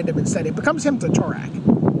 cards at random instead. It becomes Hymn to Torak.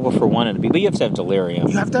 Well, for 1 and a B, but you have to have Delirium.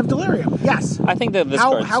 You have to have Delirium, yes. I think that this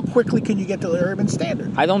How quickly can you get Delirium in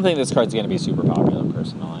Standard? I don't think this card's going to be super popular,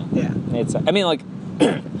 personally. Yeah.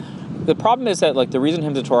 The problem is that, like, the reason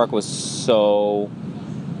Hymn to Torak was so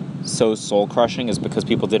soul-crushing is because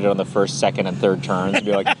people did it on the first, second, and third turns. It'd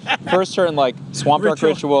be like, first turn, like, Swamp Dark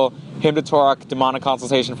Ritual, Hymn to Torak, Demonic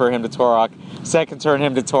Consultation for Hymn to Torak, second turn,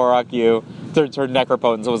 Hymn to Torak you, third turn,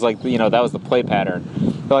 Necropotence. It was like, that was the play pattern.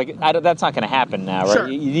 But, like, that's not going to happen now, right? Sure.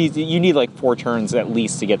 You need, like, 4 turns at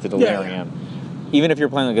least to get to Delirium. Yeah. Even if you're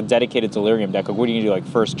playing, like, a dedicated Delirium deck, like, what do you do, like,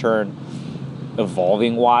 first turn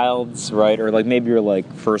Evolving Wilds, right? Or, like, maybe you're, like,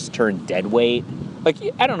 first turn Deadweight. Like,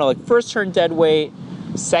 I don't know, like, first turn Deadweight,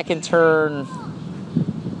 second turn,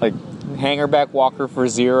 like, Hangerback Walker for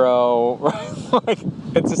 0, right? Like,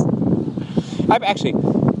 it's I've actually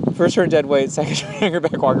first turn dead weight, second turn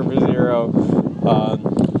Angerback Walker for 0,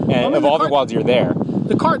 and Evolving Wilds. You're there.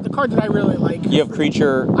 The card that I really like. You have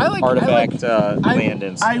creature, artifact, land,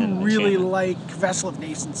 and I really enchantment. like Vessel of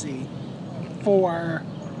Nascency for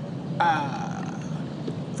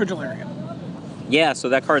Delirium. Yeah, so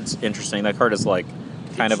that card's interesting. That card is like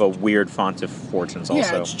kind of a weird font of fortunes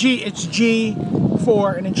also. Yeah, it's G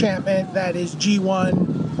for an enchantment that is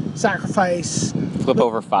G1, sacrifice. Flip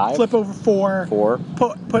over 5? Flip over 4. 4.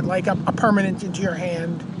 Put like a permanent into your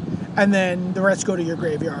hand, and then the rest go to your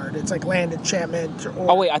graveyard. It's like land enchantment.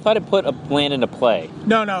 Or, Oh wait, I thought it put a land into play.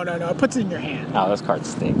 No. It puts it in your hand. Oh, this card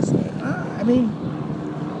stinks. I mean,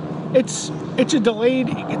 it's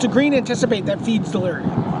a green anticipate that feeds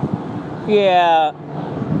Delirium. Yeah.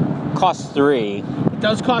 Costs 3. It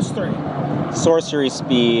does cost 3. Sorcery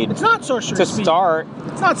speed. It's not sorcery To speed. start.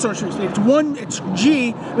 It's not sorcery speed. It's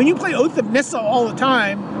G. When you play Oath of Nissa all the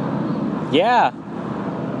time, Yeah.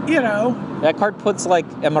 you know. That card puts like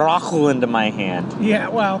Emrakul into my hand. Yeah,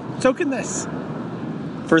 well, so can this.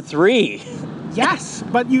 For 3. Yes,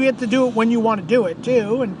 but you get to do it when you want to do it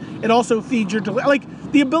too, and it also feeds your like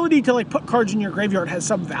the ability to like put cards in your graveyard has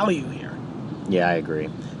some value here. Yeah, I agree.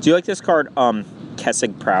 Do you like this card,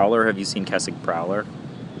 Kessig Prowler? Have you seen Kessig Prowler?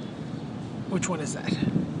 Which one is that?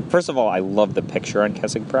 First of all, I love the picture on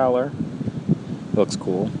Kessig Prowler. It looks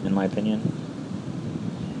cool, in my opinion.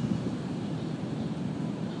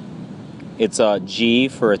 It's a G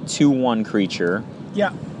for a 2/1 creature.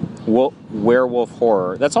 Yeah. Werewolf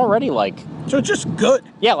Horror. That's already like... So it's just good.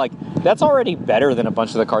 Yeah, like, that's already better than a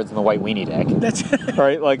bunch of the cards in the White Weenie deck. That's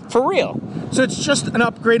Right? Like, for real. so it's just an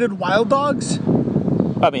upgraded Wild Dogs.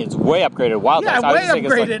 I mean, it's way upgraded Wild Yeah, Dogs. I was way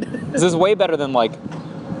just thinking, upgraded. This is way better than, like...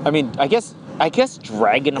 I mean, I guess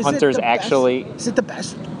Dragon Is it Hunters the actually... Best, is it the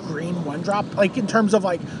best green 1-drop? Like in terms of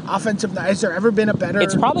like offensive, has there ever been a better?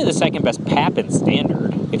 It's probably the second best Pap in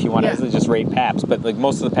Standard, if you want Yeah. to just rate Paps, but like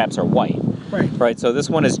most of the Paps are white. Right, so this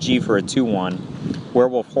one is G for a 2/1,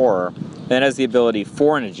 Werewolf Horror, and it has the ability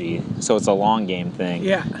 4 and a G, so it's a long game thing.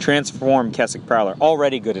 Yeah. Transform Kessig Prowler,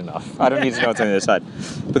 already good enough. I don't need to know what's on the other side.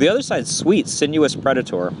 But the other side's sweet, Sinuous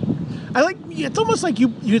Predator. I like. It's almost like you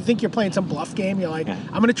think you're playing some bluff game. You're like, Yeah.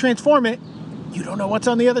 I'm going to transform it. You don't know what's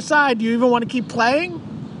on the other side. Do you even want to keep playing?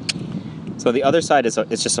 So the other side it's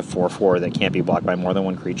just a 4/4 that can't be blocked by more than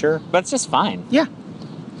one creature, but it's just fine. Yeah.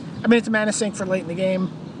 I mean, it's a mana sink for late in the game.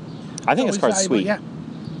 I think this Always card's valuable, sweet. Yeah.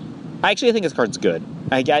 I think this card's good.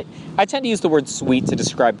 I tend to use the word sweet to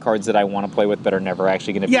describe cards that I want to play with but are never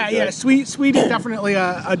actually going to be good. Yeah. Sweet is definitely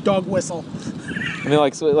a dog whistle. I mean,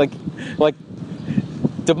 like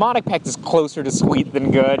Demonic Pact is closer to sweet than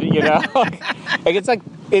good, you know?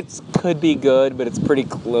 It could be good, but it's pretty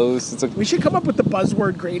close. It's We should come up with the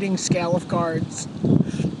buzzword grading scale of cards.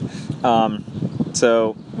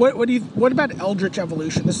 so What about Eldritch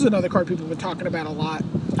Evolution? This is another card people have been talking about a lot.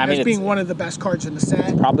 I mean, as being one of the best cards in the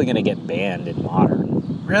set. probably going to get banned in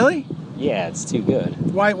Modern. Really? Yeah, it's too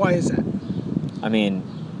good. Why is that? I mean,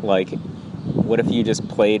 like, what if you just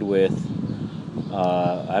played with,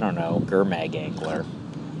 I don't know, Gurmag Angler?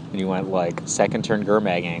 And you went, like, second turn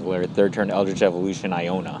Gurmag Angler, third turn Eldritch Evolution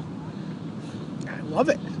Iona. I love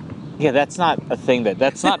it. Yeah, that's not a thing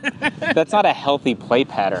that's not a healthy play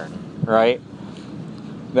pattern, right?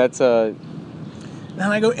 That's a... Then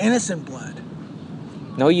I go Innocent Blood.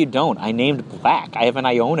 No, you don't. I named Black. I have an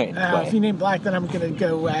Iona in play. If you name Black, then I'm going to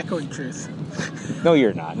go Echoing Truth. No,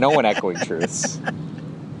 you're not. No one Echoing Truths.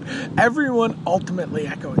 Everyone ultimately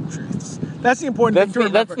Echoing Truths. That's the important thing to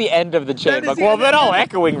remember. That's the end of the chain. That is Like, the well, end then of- I'll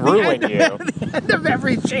Echoing ruin you. The end of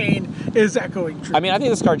every chain is Echoing Truth. I mean, I think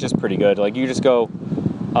this card's just pretty good. Like, you just go...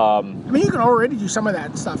 I mean, you can already do some of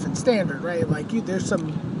that stuff in Standard, right? Like, there's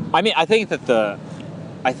some... I mean, I think that the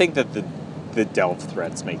Delve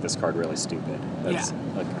threats make this card really stupid. That's,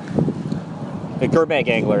 like, the Gurmag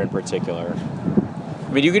Angler in particular.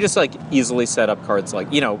 I mean, you could just, like, easily set up cards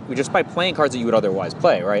like, you know, just by playing cards that you would otherwise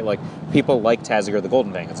play, right? Like, people like Tazagor the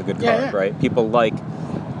Golden Fang. It's a good card, Yeah. right? People like...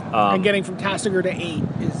 and getting from Tasigur to 8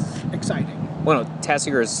 is exciting. Well, no,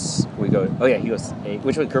 Tazagor is... We go... Oh, yeah, he goes 8.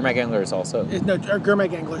 Which one? Gurmag Angler is also...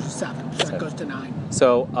 Gurmag Angler's is 7, so 7. it goes to 9.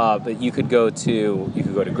 So, but you could go to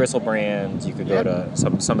Gristlebrand. You could go to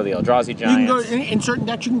some of the Eldrazi giants. You can go in certain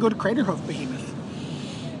decks. You can go to Craterhoof Behemoth.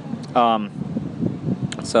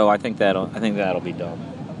 So I think that'll be dumb.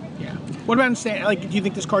 Yeah. What about in Standard? Like, do you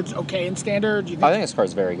think this card's okay in Standard? Do you think, I think this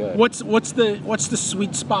card's very good. What's the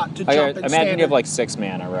sweet spot to Like, jump in imagine Standard? you have like 6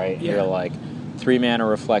 mana, right? Yeah. You're like 3 mana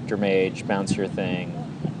Reflector Mage, bounce your thing,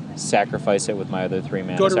 sacrifice it with my other 3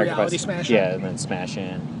 mana. Go to sacrifice Reality Smasher. Yeah, and then smash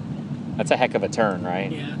in. That's a heck of a turn,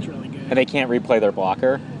 right? Yeah, that's really good. And they can't replay their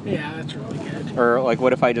blocker. Yeah, that's really good. Or like,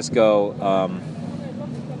 what if I just go?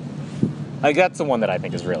 Like that's the one that I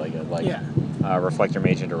think is really good. Like, Reflector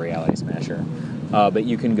Mage into Reality Smasher. But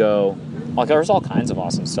you can go. Like, there's all kinds of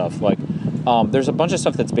awesome stuff. Like, there's a bunch of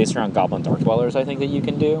stuff that's based around Goblin Dark Dwellers. I think that you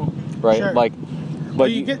can do, right? Sure. Like, Well,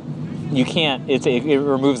 but you can't. It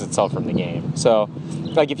removes itself from the game. So,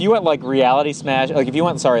 like, if you went like Reality Smash, like if you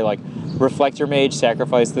went, like Reflector Mage,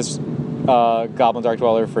 sacrifice this Goblin Dark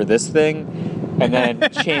Dweller for this thing, and then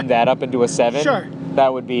chain that up into a 7. Sure.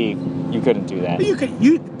 That would be. You couldn't do that.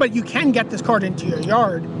 But you can get this card into your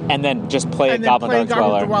yard and then just play a and then Goblin play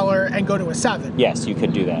Dark Dweller and go to a 7. Yes, you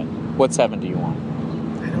could do that. What 7 do you want?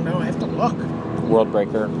 I don't know. I have to look. World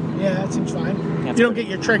Breaker. Yeah, that seems fine. That's You don't get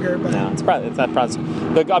your trigger, but No, it's not probably.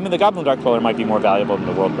 The Goblin Dark Dweller might be more valuable than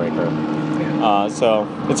the World Breaker. yeah. So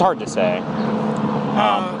it's hard to say.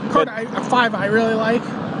 Card a 5 I really like.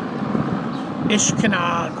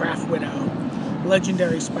 Ishkana Graph Widow,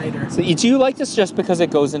 Legendary Spider. So do you like this just because it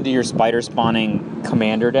goes into your spider spawning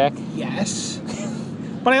commander deck? Yes.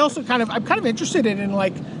 But I'm kind of interested in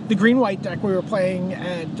like the green white deck we were playing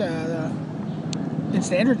at in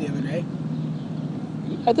Standard the other day.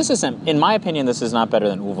 This isn't, in my opinion, this is not better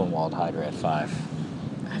than Ulvenwald Hydra at 5.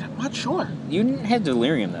 I'm not sure. You didn't have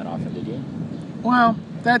Delirium that often, did you? Well,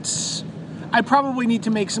 I probably need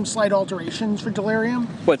to make some slight alterations for Delirium.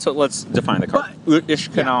 Wait, so let's define the card.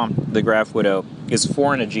 Ishkana, the Graph Widow, is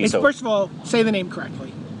 4 and a G. So First of all, say the name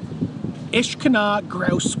correctly. Ishkana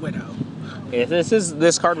Grouse Widow.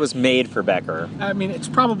 This card was made for Becker. I mean, it's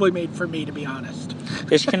probably made for me, to be honest.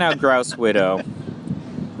 Ishkana Grouse Widow.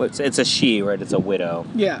 It's a she, right? It's a widow.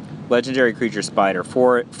 Yeah. Legendary creature spider,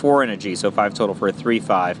 4 and a G, so 5 total for a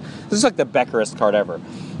 3/5. This is like the Beckerest card ever.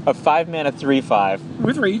 A 5 mana 3/5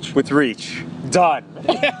 With reach. with reach. Done.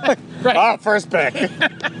 Right. First pick.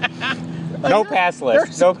 No pass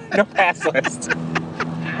list. No pass list.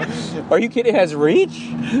 Are you kidding? It has reach?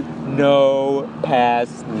 No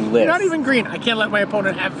pass list. You're not even green. I can't let my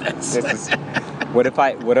opponent have this. What if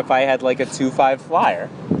I had like a 2/5 flyer?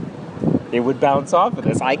 It would bounce off of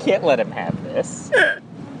this. I can't let him have this.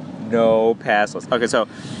 No pass list. Okay, so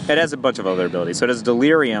it has a bunch of other abilities. So it has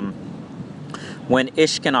Delirium. When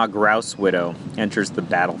Ishkana Grouse Widow enters the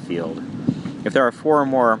battlefield, if there are 4 or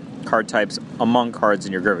more card types among cards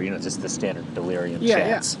in your graveyard, just the standard Delirium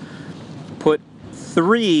chats, put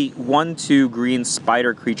 3 1/2 green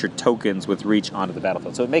spider creature tokens with reach onto the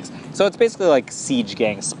battlefield. So it's basically like Siege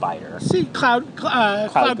Gang Spider. See, Cloud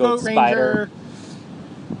Boat Ranger.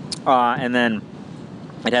 And then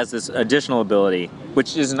it has this additional ability,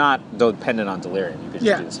 which is not dependent on Delirium. You could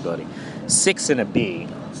just do this ability. 6 and a B.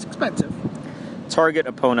 It's expensive. Target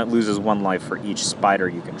opponent loses 1 life for each spider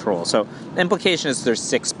you control. So the implication is there's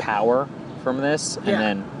 6 power from this, and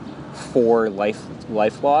then 4 life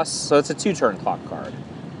loss. So it's a 2-turn clock card,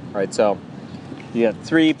 right? So you have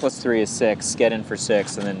 3 plus 3 is 6. Get in for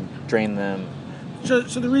 6, and then drain them. So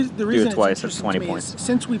the reason it twice, it's it's interesting 20 to me points. is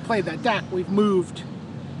since we played that deck, we've moved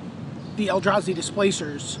the Eldrazi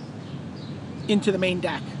Displacers into the main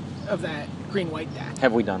deck of that green-white deck.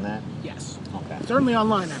 Have we done that? Yes. Okay. Certainly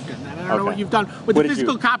online I've done that. I don't know what Okay. you've done with What the did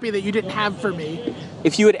physical you- copy that you didn't have for me.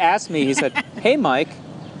 If you had asked me, he said, "Hey, Mike,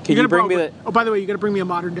 can you bring me the?" Oh, by the way, you got to bring me a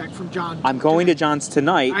modern deck from John. I'm going to John's I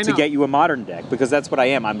tonight to know. get you a modern deck because that's what I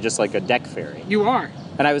am. I'm just like a deck fairy. You are.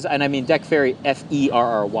 And I mean deck fairy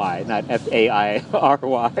FERRY, not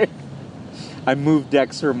FAIRY. I moved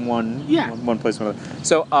decks from one place to another.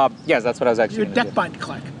 So yes, that's what I was actually. You're gonna deck do. bind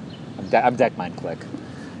click. I'm deck mind click.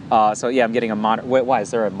 So yeah, I'm getting a modern. Wait, why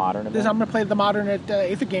is there a modern event? I'm going to play the modern at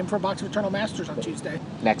Aether Game for a box of Eternal Masters on Tuesday.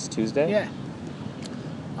 Next Tuesday? Yeah.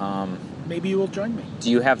 Maybe you will join me.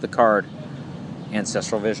 Do you have the card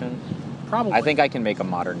Ancestral Vision? Probably. I think I can make a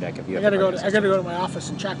modern deck if you I have. gotta go to my office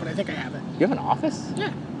and check, but I think I have it. You have an office?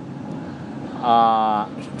 Yeah.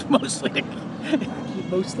 Mostly. He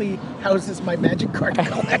mostly houses my Magic card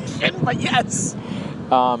collection, but yes.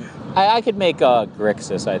 I could make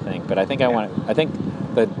Grixis, I think, but I think I want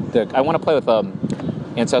to play with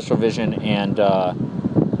Ancestral Vision and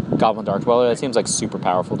Goblin Dark Dweller. That seems like super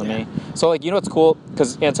powerful to me. So like, you know what's cool?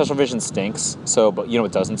 Because Ancestral Vision stinks. So, but you know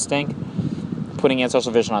what doesn't stink? Putting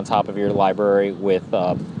Ancestral Vision on top of your library with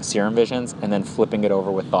Serum Visions, and then flipping it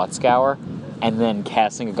over with Thought Scour, and then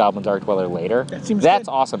casting a Goblin Dark Dweller later. That's good.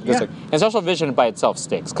 Awesome. Because like, Ancestral Vision by itself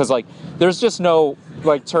stinks. Because like, there's just no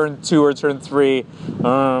like turn 2 or turn 3.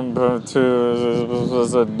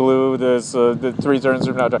 Blue. There's 3 turns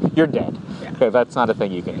from now. You're dead. Yeah. Okay, that's not a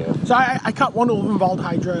thing you can do. So I caught one Ulvenwald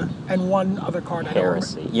Hydra and one other card.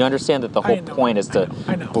 Heresy. You understand that the whole point is to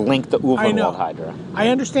blink the Ulvenwald Hydra. I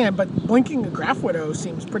understand, but blinking a Graph Widow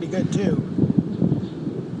seems pretty good too.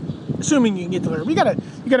 Assuming you can get Delirium.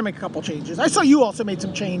 You got to make a couple changes. I saw you also made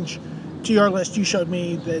some change to your list. You showed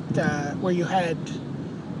me that where you had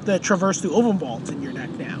the Traverse through Ulvenwald in your deck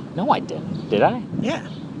now. No, I didn't. Did I? Yeah.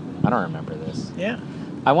 I don't remember this. Yeah.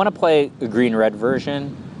 I want to play a green-red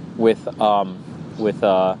version with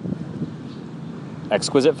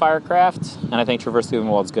Exquisite Firecraft, and I think Traverse the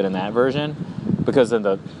Ulvenwald's good in that version, because then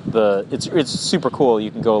it's super cool. You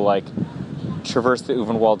can go like Traverse the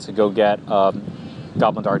Ulvenwald to go get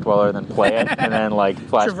Goblin Dark Dweller, then play it, and then like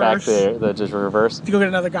flash back the just reverse. To go get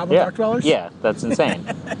another Goblin Dark Dwellers? Yeah, that's insane.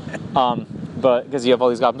 But because you have all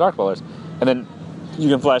these Goblin Dark Dwellers, and then you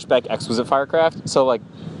can flash back Exquisite Firecraft. So like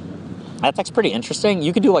that deck's pretty interesting.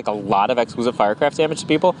 You can do like a lot of Exquisite Firecraft damage to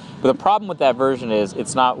people, but the problem with that version is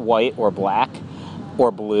it's not white or black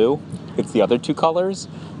or blue. It's the other two colors.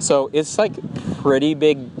 So it's like pretty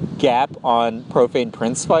big gap on Profane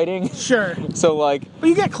Prince fighting. Sure. So like... Well,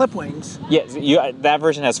 you get clip wings. Yeah, that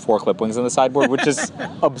version has 4 clip wings on the sideboard, which is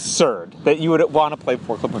absurd that you would want to play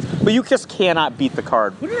 4 clip wings. But you just cannot beat the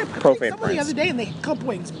card Profane Prince. The other day and they had clip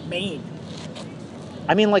wings main.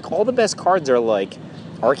 I mean, like, all the best cards are like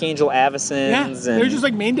Archangel Avacyn's. Yeah, and they're just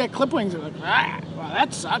like main deck clip wings. They're like, well,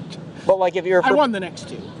 that sucked. But like I won the next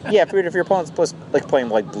 2. Yeah, if your opponent's like playing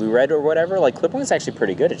like blue-red or whatever, like Clipwing is actually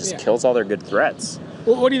pretty good. It just kills all their good threats.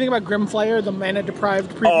 Well, what do you think about Grimflayer, the mana-deprived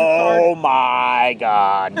preview card? Oh my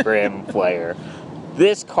god, Grimflayer.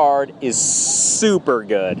 This card is super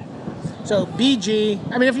good. So, BG,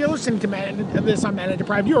 I mean, if you're listening to this on Mana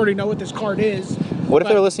Deprived, you already know what this card is. What if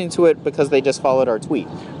they're listening to it because they just followed our tweet?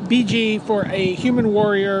 BG for a Human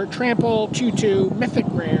Warrior, Trample, 2/2, Mythic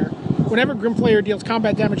Rare. Whenever Grimflayer deals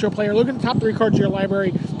combat damage to a player, look at the top 3 cards of your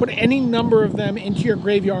library, put any number of them into your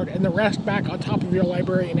graveyard, and the rest back on top of your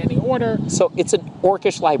library in any order. So it's an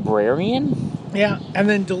Orcish Librarian? Yeah, and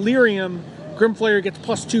then Delirium, Grimflayer gets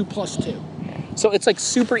 +2/+2. So it's like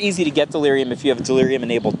super easy to get Delirium if you have a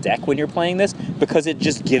Delirium-enabled deck when you're playing this, because it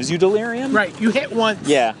just gives you Delirium. Right, you hit once.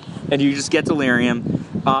 Yeah, and you just get Delirium.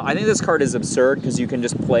 I think this card is absurd because you can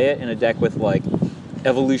just play it in a deck with like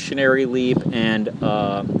Evolutionary Leap and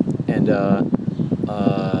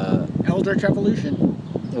Eldritch Evolution.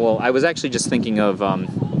 Well, I was actually just thinking of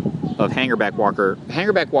Hangerback Walker.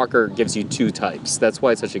 Hangerback Walker gives you 2 types. That's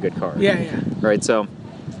why it's such a good card. Yeah. Right. So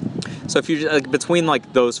if you like between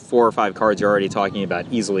like those 4 or 5 cards, you're already talking about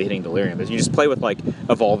easily hitting Delirium. But you just play with like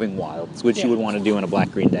Evolving Wilds, which you would want to do in a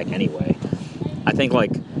black-green deck anyway. I think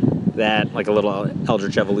like that, like a little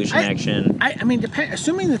Eldritch Evolution action. I mean,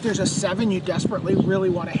 assuming that there's a 7 you desperately really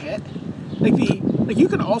want to hit, like you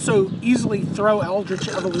can also easily throw Eldritch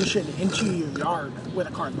Evolution into your yard with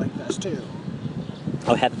a card like this too.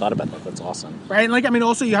 Oh, I hadn't thought about that. That's awesome. Right, and like I mean,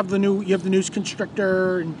 also you have the Noose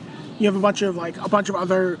Constrictor, and you have a bunch of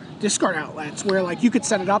other discard outlets where like you could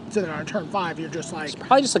set it up so that on turn 5 you're just like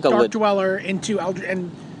probably just like Dark Dweller into Eldritch and.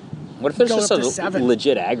 What if there's just a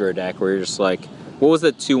legit aggro deck where you're just like, what was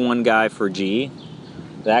the 2/1 guy for G?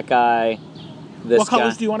 That guy. What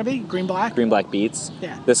colors do you want to be? Green, black? Green, black beats.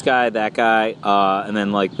 Yeah. This guy, that guy, and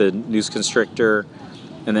then like the Noose Constrictor,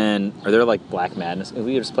 and then are there like Black Madness? If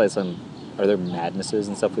we just play some, are there Madnesses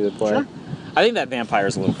and stuff we would play? Sure. I think that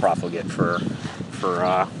Vampire's a little profligate for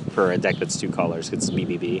a deck that's 2 colors. It's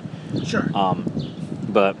BBB. Sure.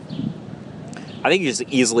 But I think you just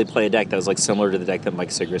easily play a deck that was like similar to the deck that Mike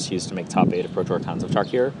Sigris used to make top 8 of Pro Tour Khans of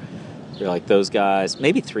Tarkir. You're like those guys.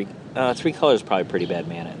 Maybe 3 colors is probably pretty bad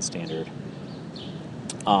mana in standard.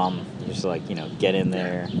 Just like, get in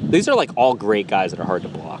there. These are like all great guys that are hard to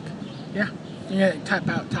block. Yeah. You gonna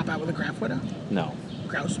top out with a Graph Widow? No.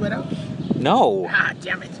 Grouse Widow? No. Ah,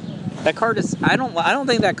 damn it. That card is. I don't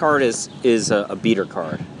think that card is a beater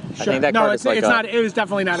card. Sure. I think that card is like it's not. It is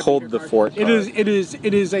definitely not a hold beater the card. fort card. It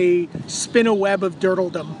is a spin a web of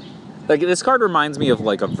dirtledom. Like, this card reminds me of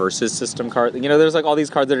like a versus system card. There's like all these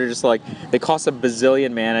cards that are just like they cost a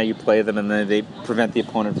bazillion mana. You play them and then they prevent the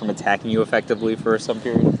opponent from attacking you effectively for some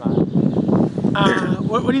period of time.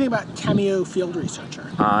 What do you think about Tamiyo Field Researcher?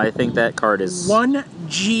 I think that card is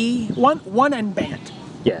 1G, one and banned.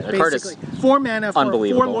 Yeah, the card is 4 mana for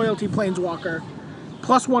unbelievable. 4 loyalty Planeswalker.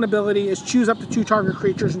 +1 ability is choose up to 2 target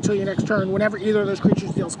creatures until your next turn. Whenever either of those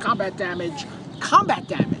creatures deals combat damage.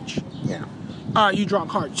 Yeah. You draw a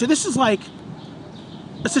card. So this is like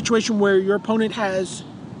a situation where your opponent has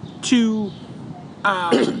 2,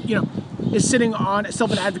 is sitting on a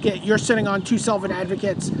Sylvan Advocate. You're sitting on 2 Sylvan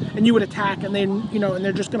Advocates, and you would attack, and then and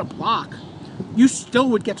they're just going to block. You still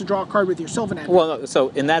would get to draw a card with your Sylvan Advocate. Well, so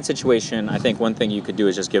in that situation, I think one thing you could do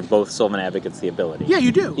is just give both Sylvan Advocates the ability. Yeah,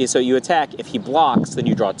 you do. So you attack. If he blocks, then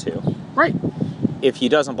you draw 2. Right. If he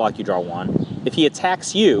doesn't block, you draw 1. If he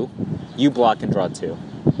attacks you, you block and draw 2.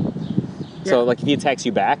 So Yeah. like if he attacks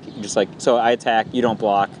you back, you just like, so I attack, you don't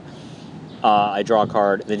block, I draw a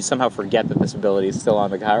card, then you somehow forget that this ability is still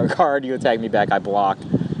on the card, you attack me back, I block,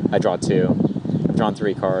 I draw 2. I've drawn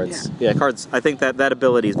 3 cards. Yeah, cards, I think that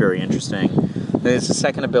ability is very interesting. Then there's the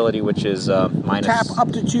second ability, which is minus... Tap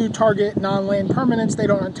up to 2 target non-land permanents. They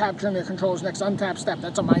don't untap during their controller's next untap step.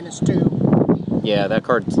 That's a -2. Yeah, that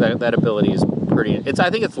card, that ability is pretty... I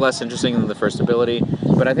think it's less interesting than the first ability,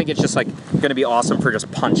 but I think it's just like going to be awesome for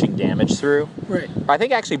just punching damage through. Right. I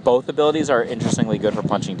think actually both abilities are interestingly good for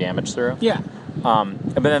punching damage through. Yeah.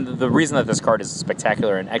 But then the reason that this card is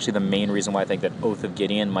spectacular, and actually the main reason why I think that Oath of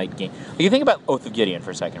Gideon might gain... You think about Oath of Gideon for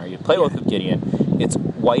a second, right? You play Oath of Gideon, it's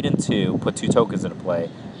white and 2, put 2 tokens into play.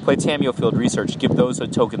 Play Tamiyo Field Research, give those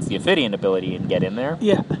tokens the Ophidian ability and get in there.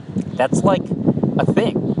 Yeah. That's like a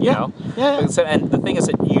thing, you know? Yeah. So, and the thing is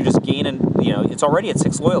that you just gain, it's already at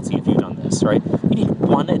 6 loyalty if you've done this, right? You need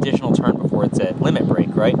 1 additional turn before it's at limit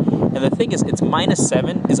break, right? And the thing is, it's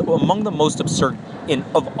 -7 is among the most absurd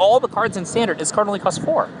of all the cards in Standard. This card only costs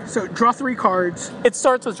 4. So draw 3 cards. It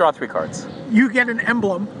starts with draw 3 cards. You get an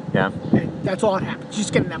emblem. Yeah. And that's all that happens. You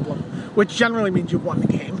just get an emblem, which generally means you've won the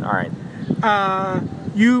game. All right.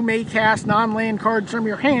 You may cast non-land cards from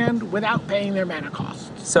your hand without paying their mana costs.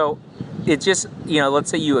 So it just, let's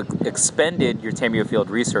say you expended your Tamiyo Field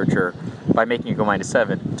Researcher by making it go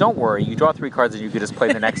 -7. Don't worry, you draw 3 cards and you could just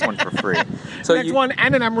play the next one for free. So Next one,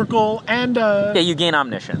 and an Emrakul, and yeah, you gain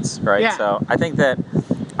Omniscience, right? Yeah. So I think that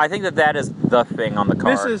is the thing on the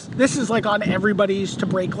card. This is like on everybody's to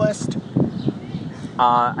break list.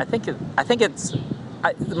 I think it's.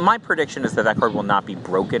 My prediction is that card will not be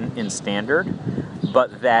broken in Standard,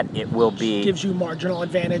 but that it will be Gives you marginal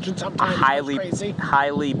advantage, and sometimes it's crazy.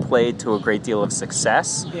 highly played to a great deal of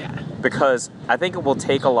success. Yeah. Because I think it will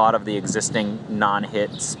take a lot of the existing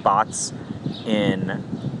non-hit spots in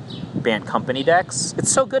Bant Company decks.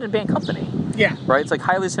 It's so good in Bant Company. Yeah. Right? It's like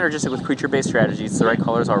highly synergistic with creature-based strategies. It's the right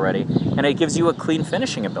colors already. And it gives you a clean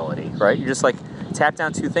finishing ability, right? You're just like, tap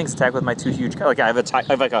down 2 things, attack with my 2 huge... Like, I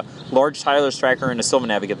have like a large Tyler Striker and a Sylvan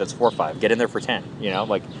Navigate that's 4/5. Get in there for 10,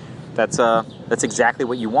 Like, that's exactly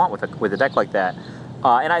what you want with a deck like that.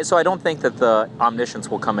 So I don't think that the Omniscience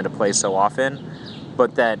will come into play so often,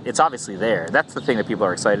 but that it's obviously there. That's the thing that people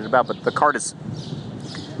are excited about, but the card is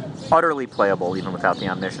utterly playable even without the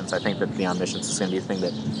Omniscience. I think that the Omniscience is going to be a thing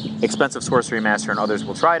that Expensive Sorcery Master and others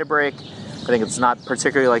will try to break. I think it's not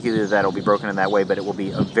particularly likely that it'll be broken in that way, but it will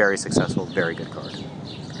be a very successful, very good card.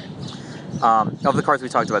 Of the cards we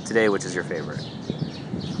talked about today, which is your favorite?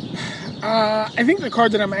 I think the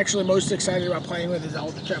card that I'm actually most excited about playing with is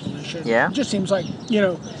Eldritch Evolution. Yeah? It just seems like,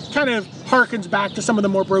 kind of harkens back to some of the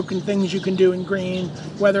more broken things you can do in green,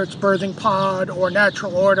 whether it's Birthing Pod or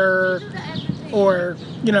Natural Order, or,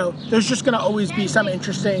 there's just going to always be some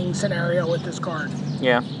interesting scenario with this card.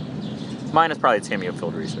 Yeah. Mine is probably Tamiyo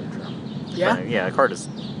Field Researcher. Yeah? But, yeah, the card is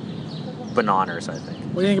bananas, I think.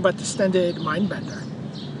 What do you think about Distended Mindbender?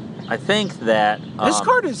 I think that... This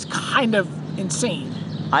card is kind of insane.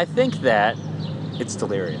 I think that it's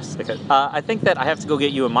delirious. I think that I have to go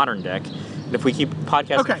get you a Modern deck. And if we keep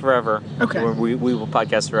podcasting forever, we will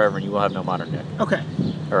podcast forever and you will have no Modern deck. Okay.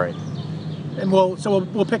 All right. And we'll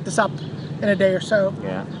pick this up in a day or so.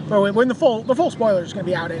 Yeah. But when the full spoiler is going to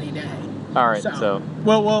be out any day. All right. So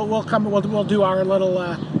we'll do our little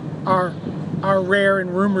our rare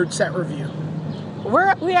and rumored set review.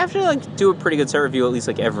 We actually do a pretty good set review at least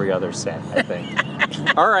every other set, I think.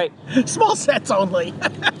 All right. Small sets only.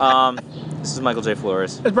 This is Michael J.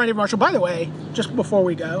 Flores. It's Brandon Marshall. By the way, just before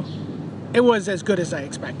we go, it was as good as I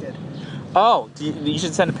expected. Oh, you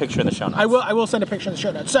should send a picture in the show notes. I will send a picture in the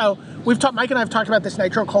show notes. So Mike and I have talked about this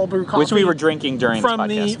Nitro Cold Brew coffee, which we were drinking during this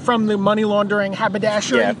podcast. From the money laundering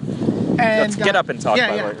haberdashery. Yeah. And let's get up and talk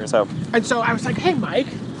about it later. So I was like, hey Mike,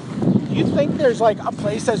 do you think there's a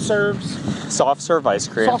place that serves soft serve ice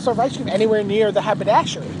cream anywhere near the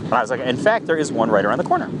haberdashery? And I was like, in fact, there is one right around the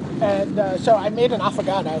corner. And so I made an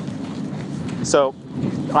affogato. So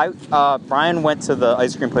Brian went to the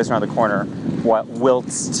ice cream place around the corner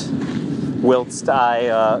whilst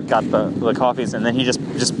I got the coffees, and then he just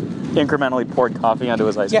incrementally poured coffee onto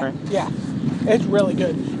his ice cream. Yeah, it's really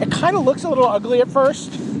good. It kind of looks a little ugly at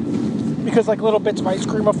first because little bits of ice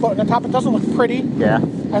cream are floating on top. It doesn't look pretty. Yeah.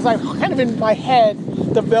 As I kind of in my head,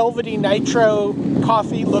 the velvety nitro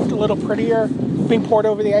coffee looked a little prettier being poured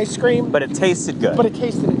over the ice cream. But it tasted good. But it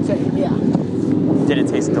tasted insane. Yeah. Did it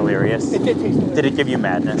taste delirious? It did taste delirious. Did it give you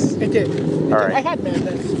madness? It did. All right. I had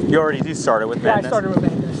madness. You already started with madness? Yeah, I started with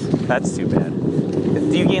madness. That's too bad.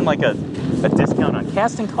 Do you gain a discount on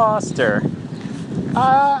casting cost, or?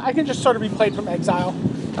 I can just sort of be played from exile.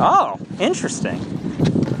 Oh, interesting.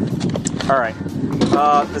 All right.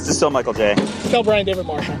 This is still Michael J. Tell Brian David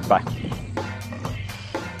Marshall. Bye.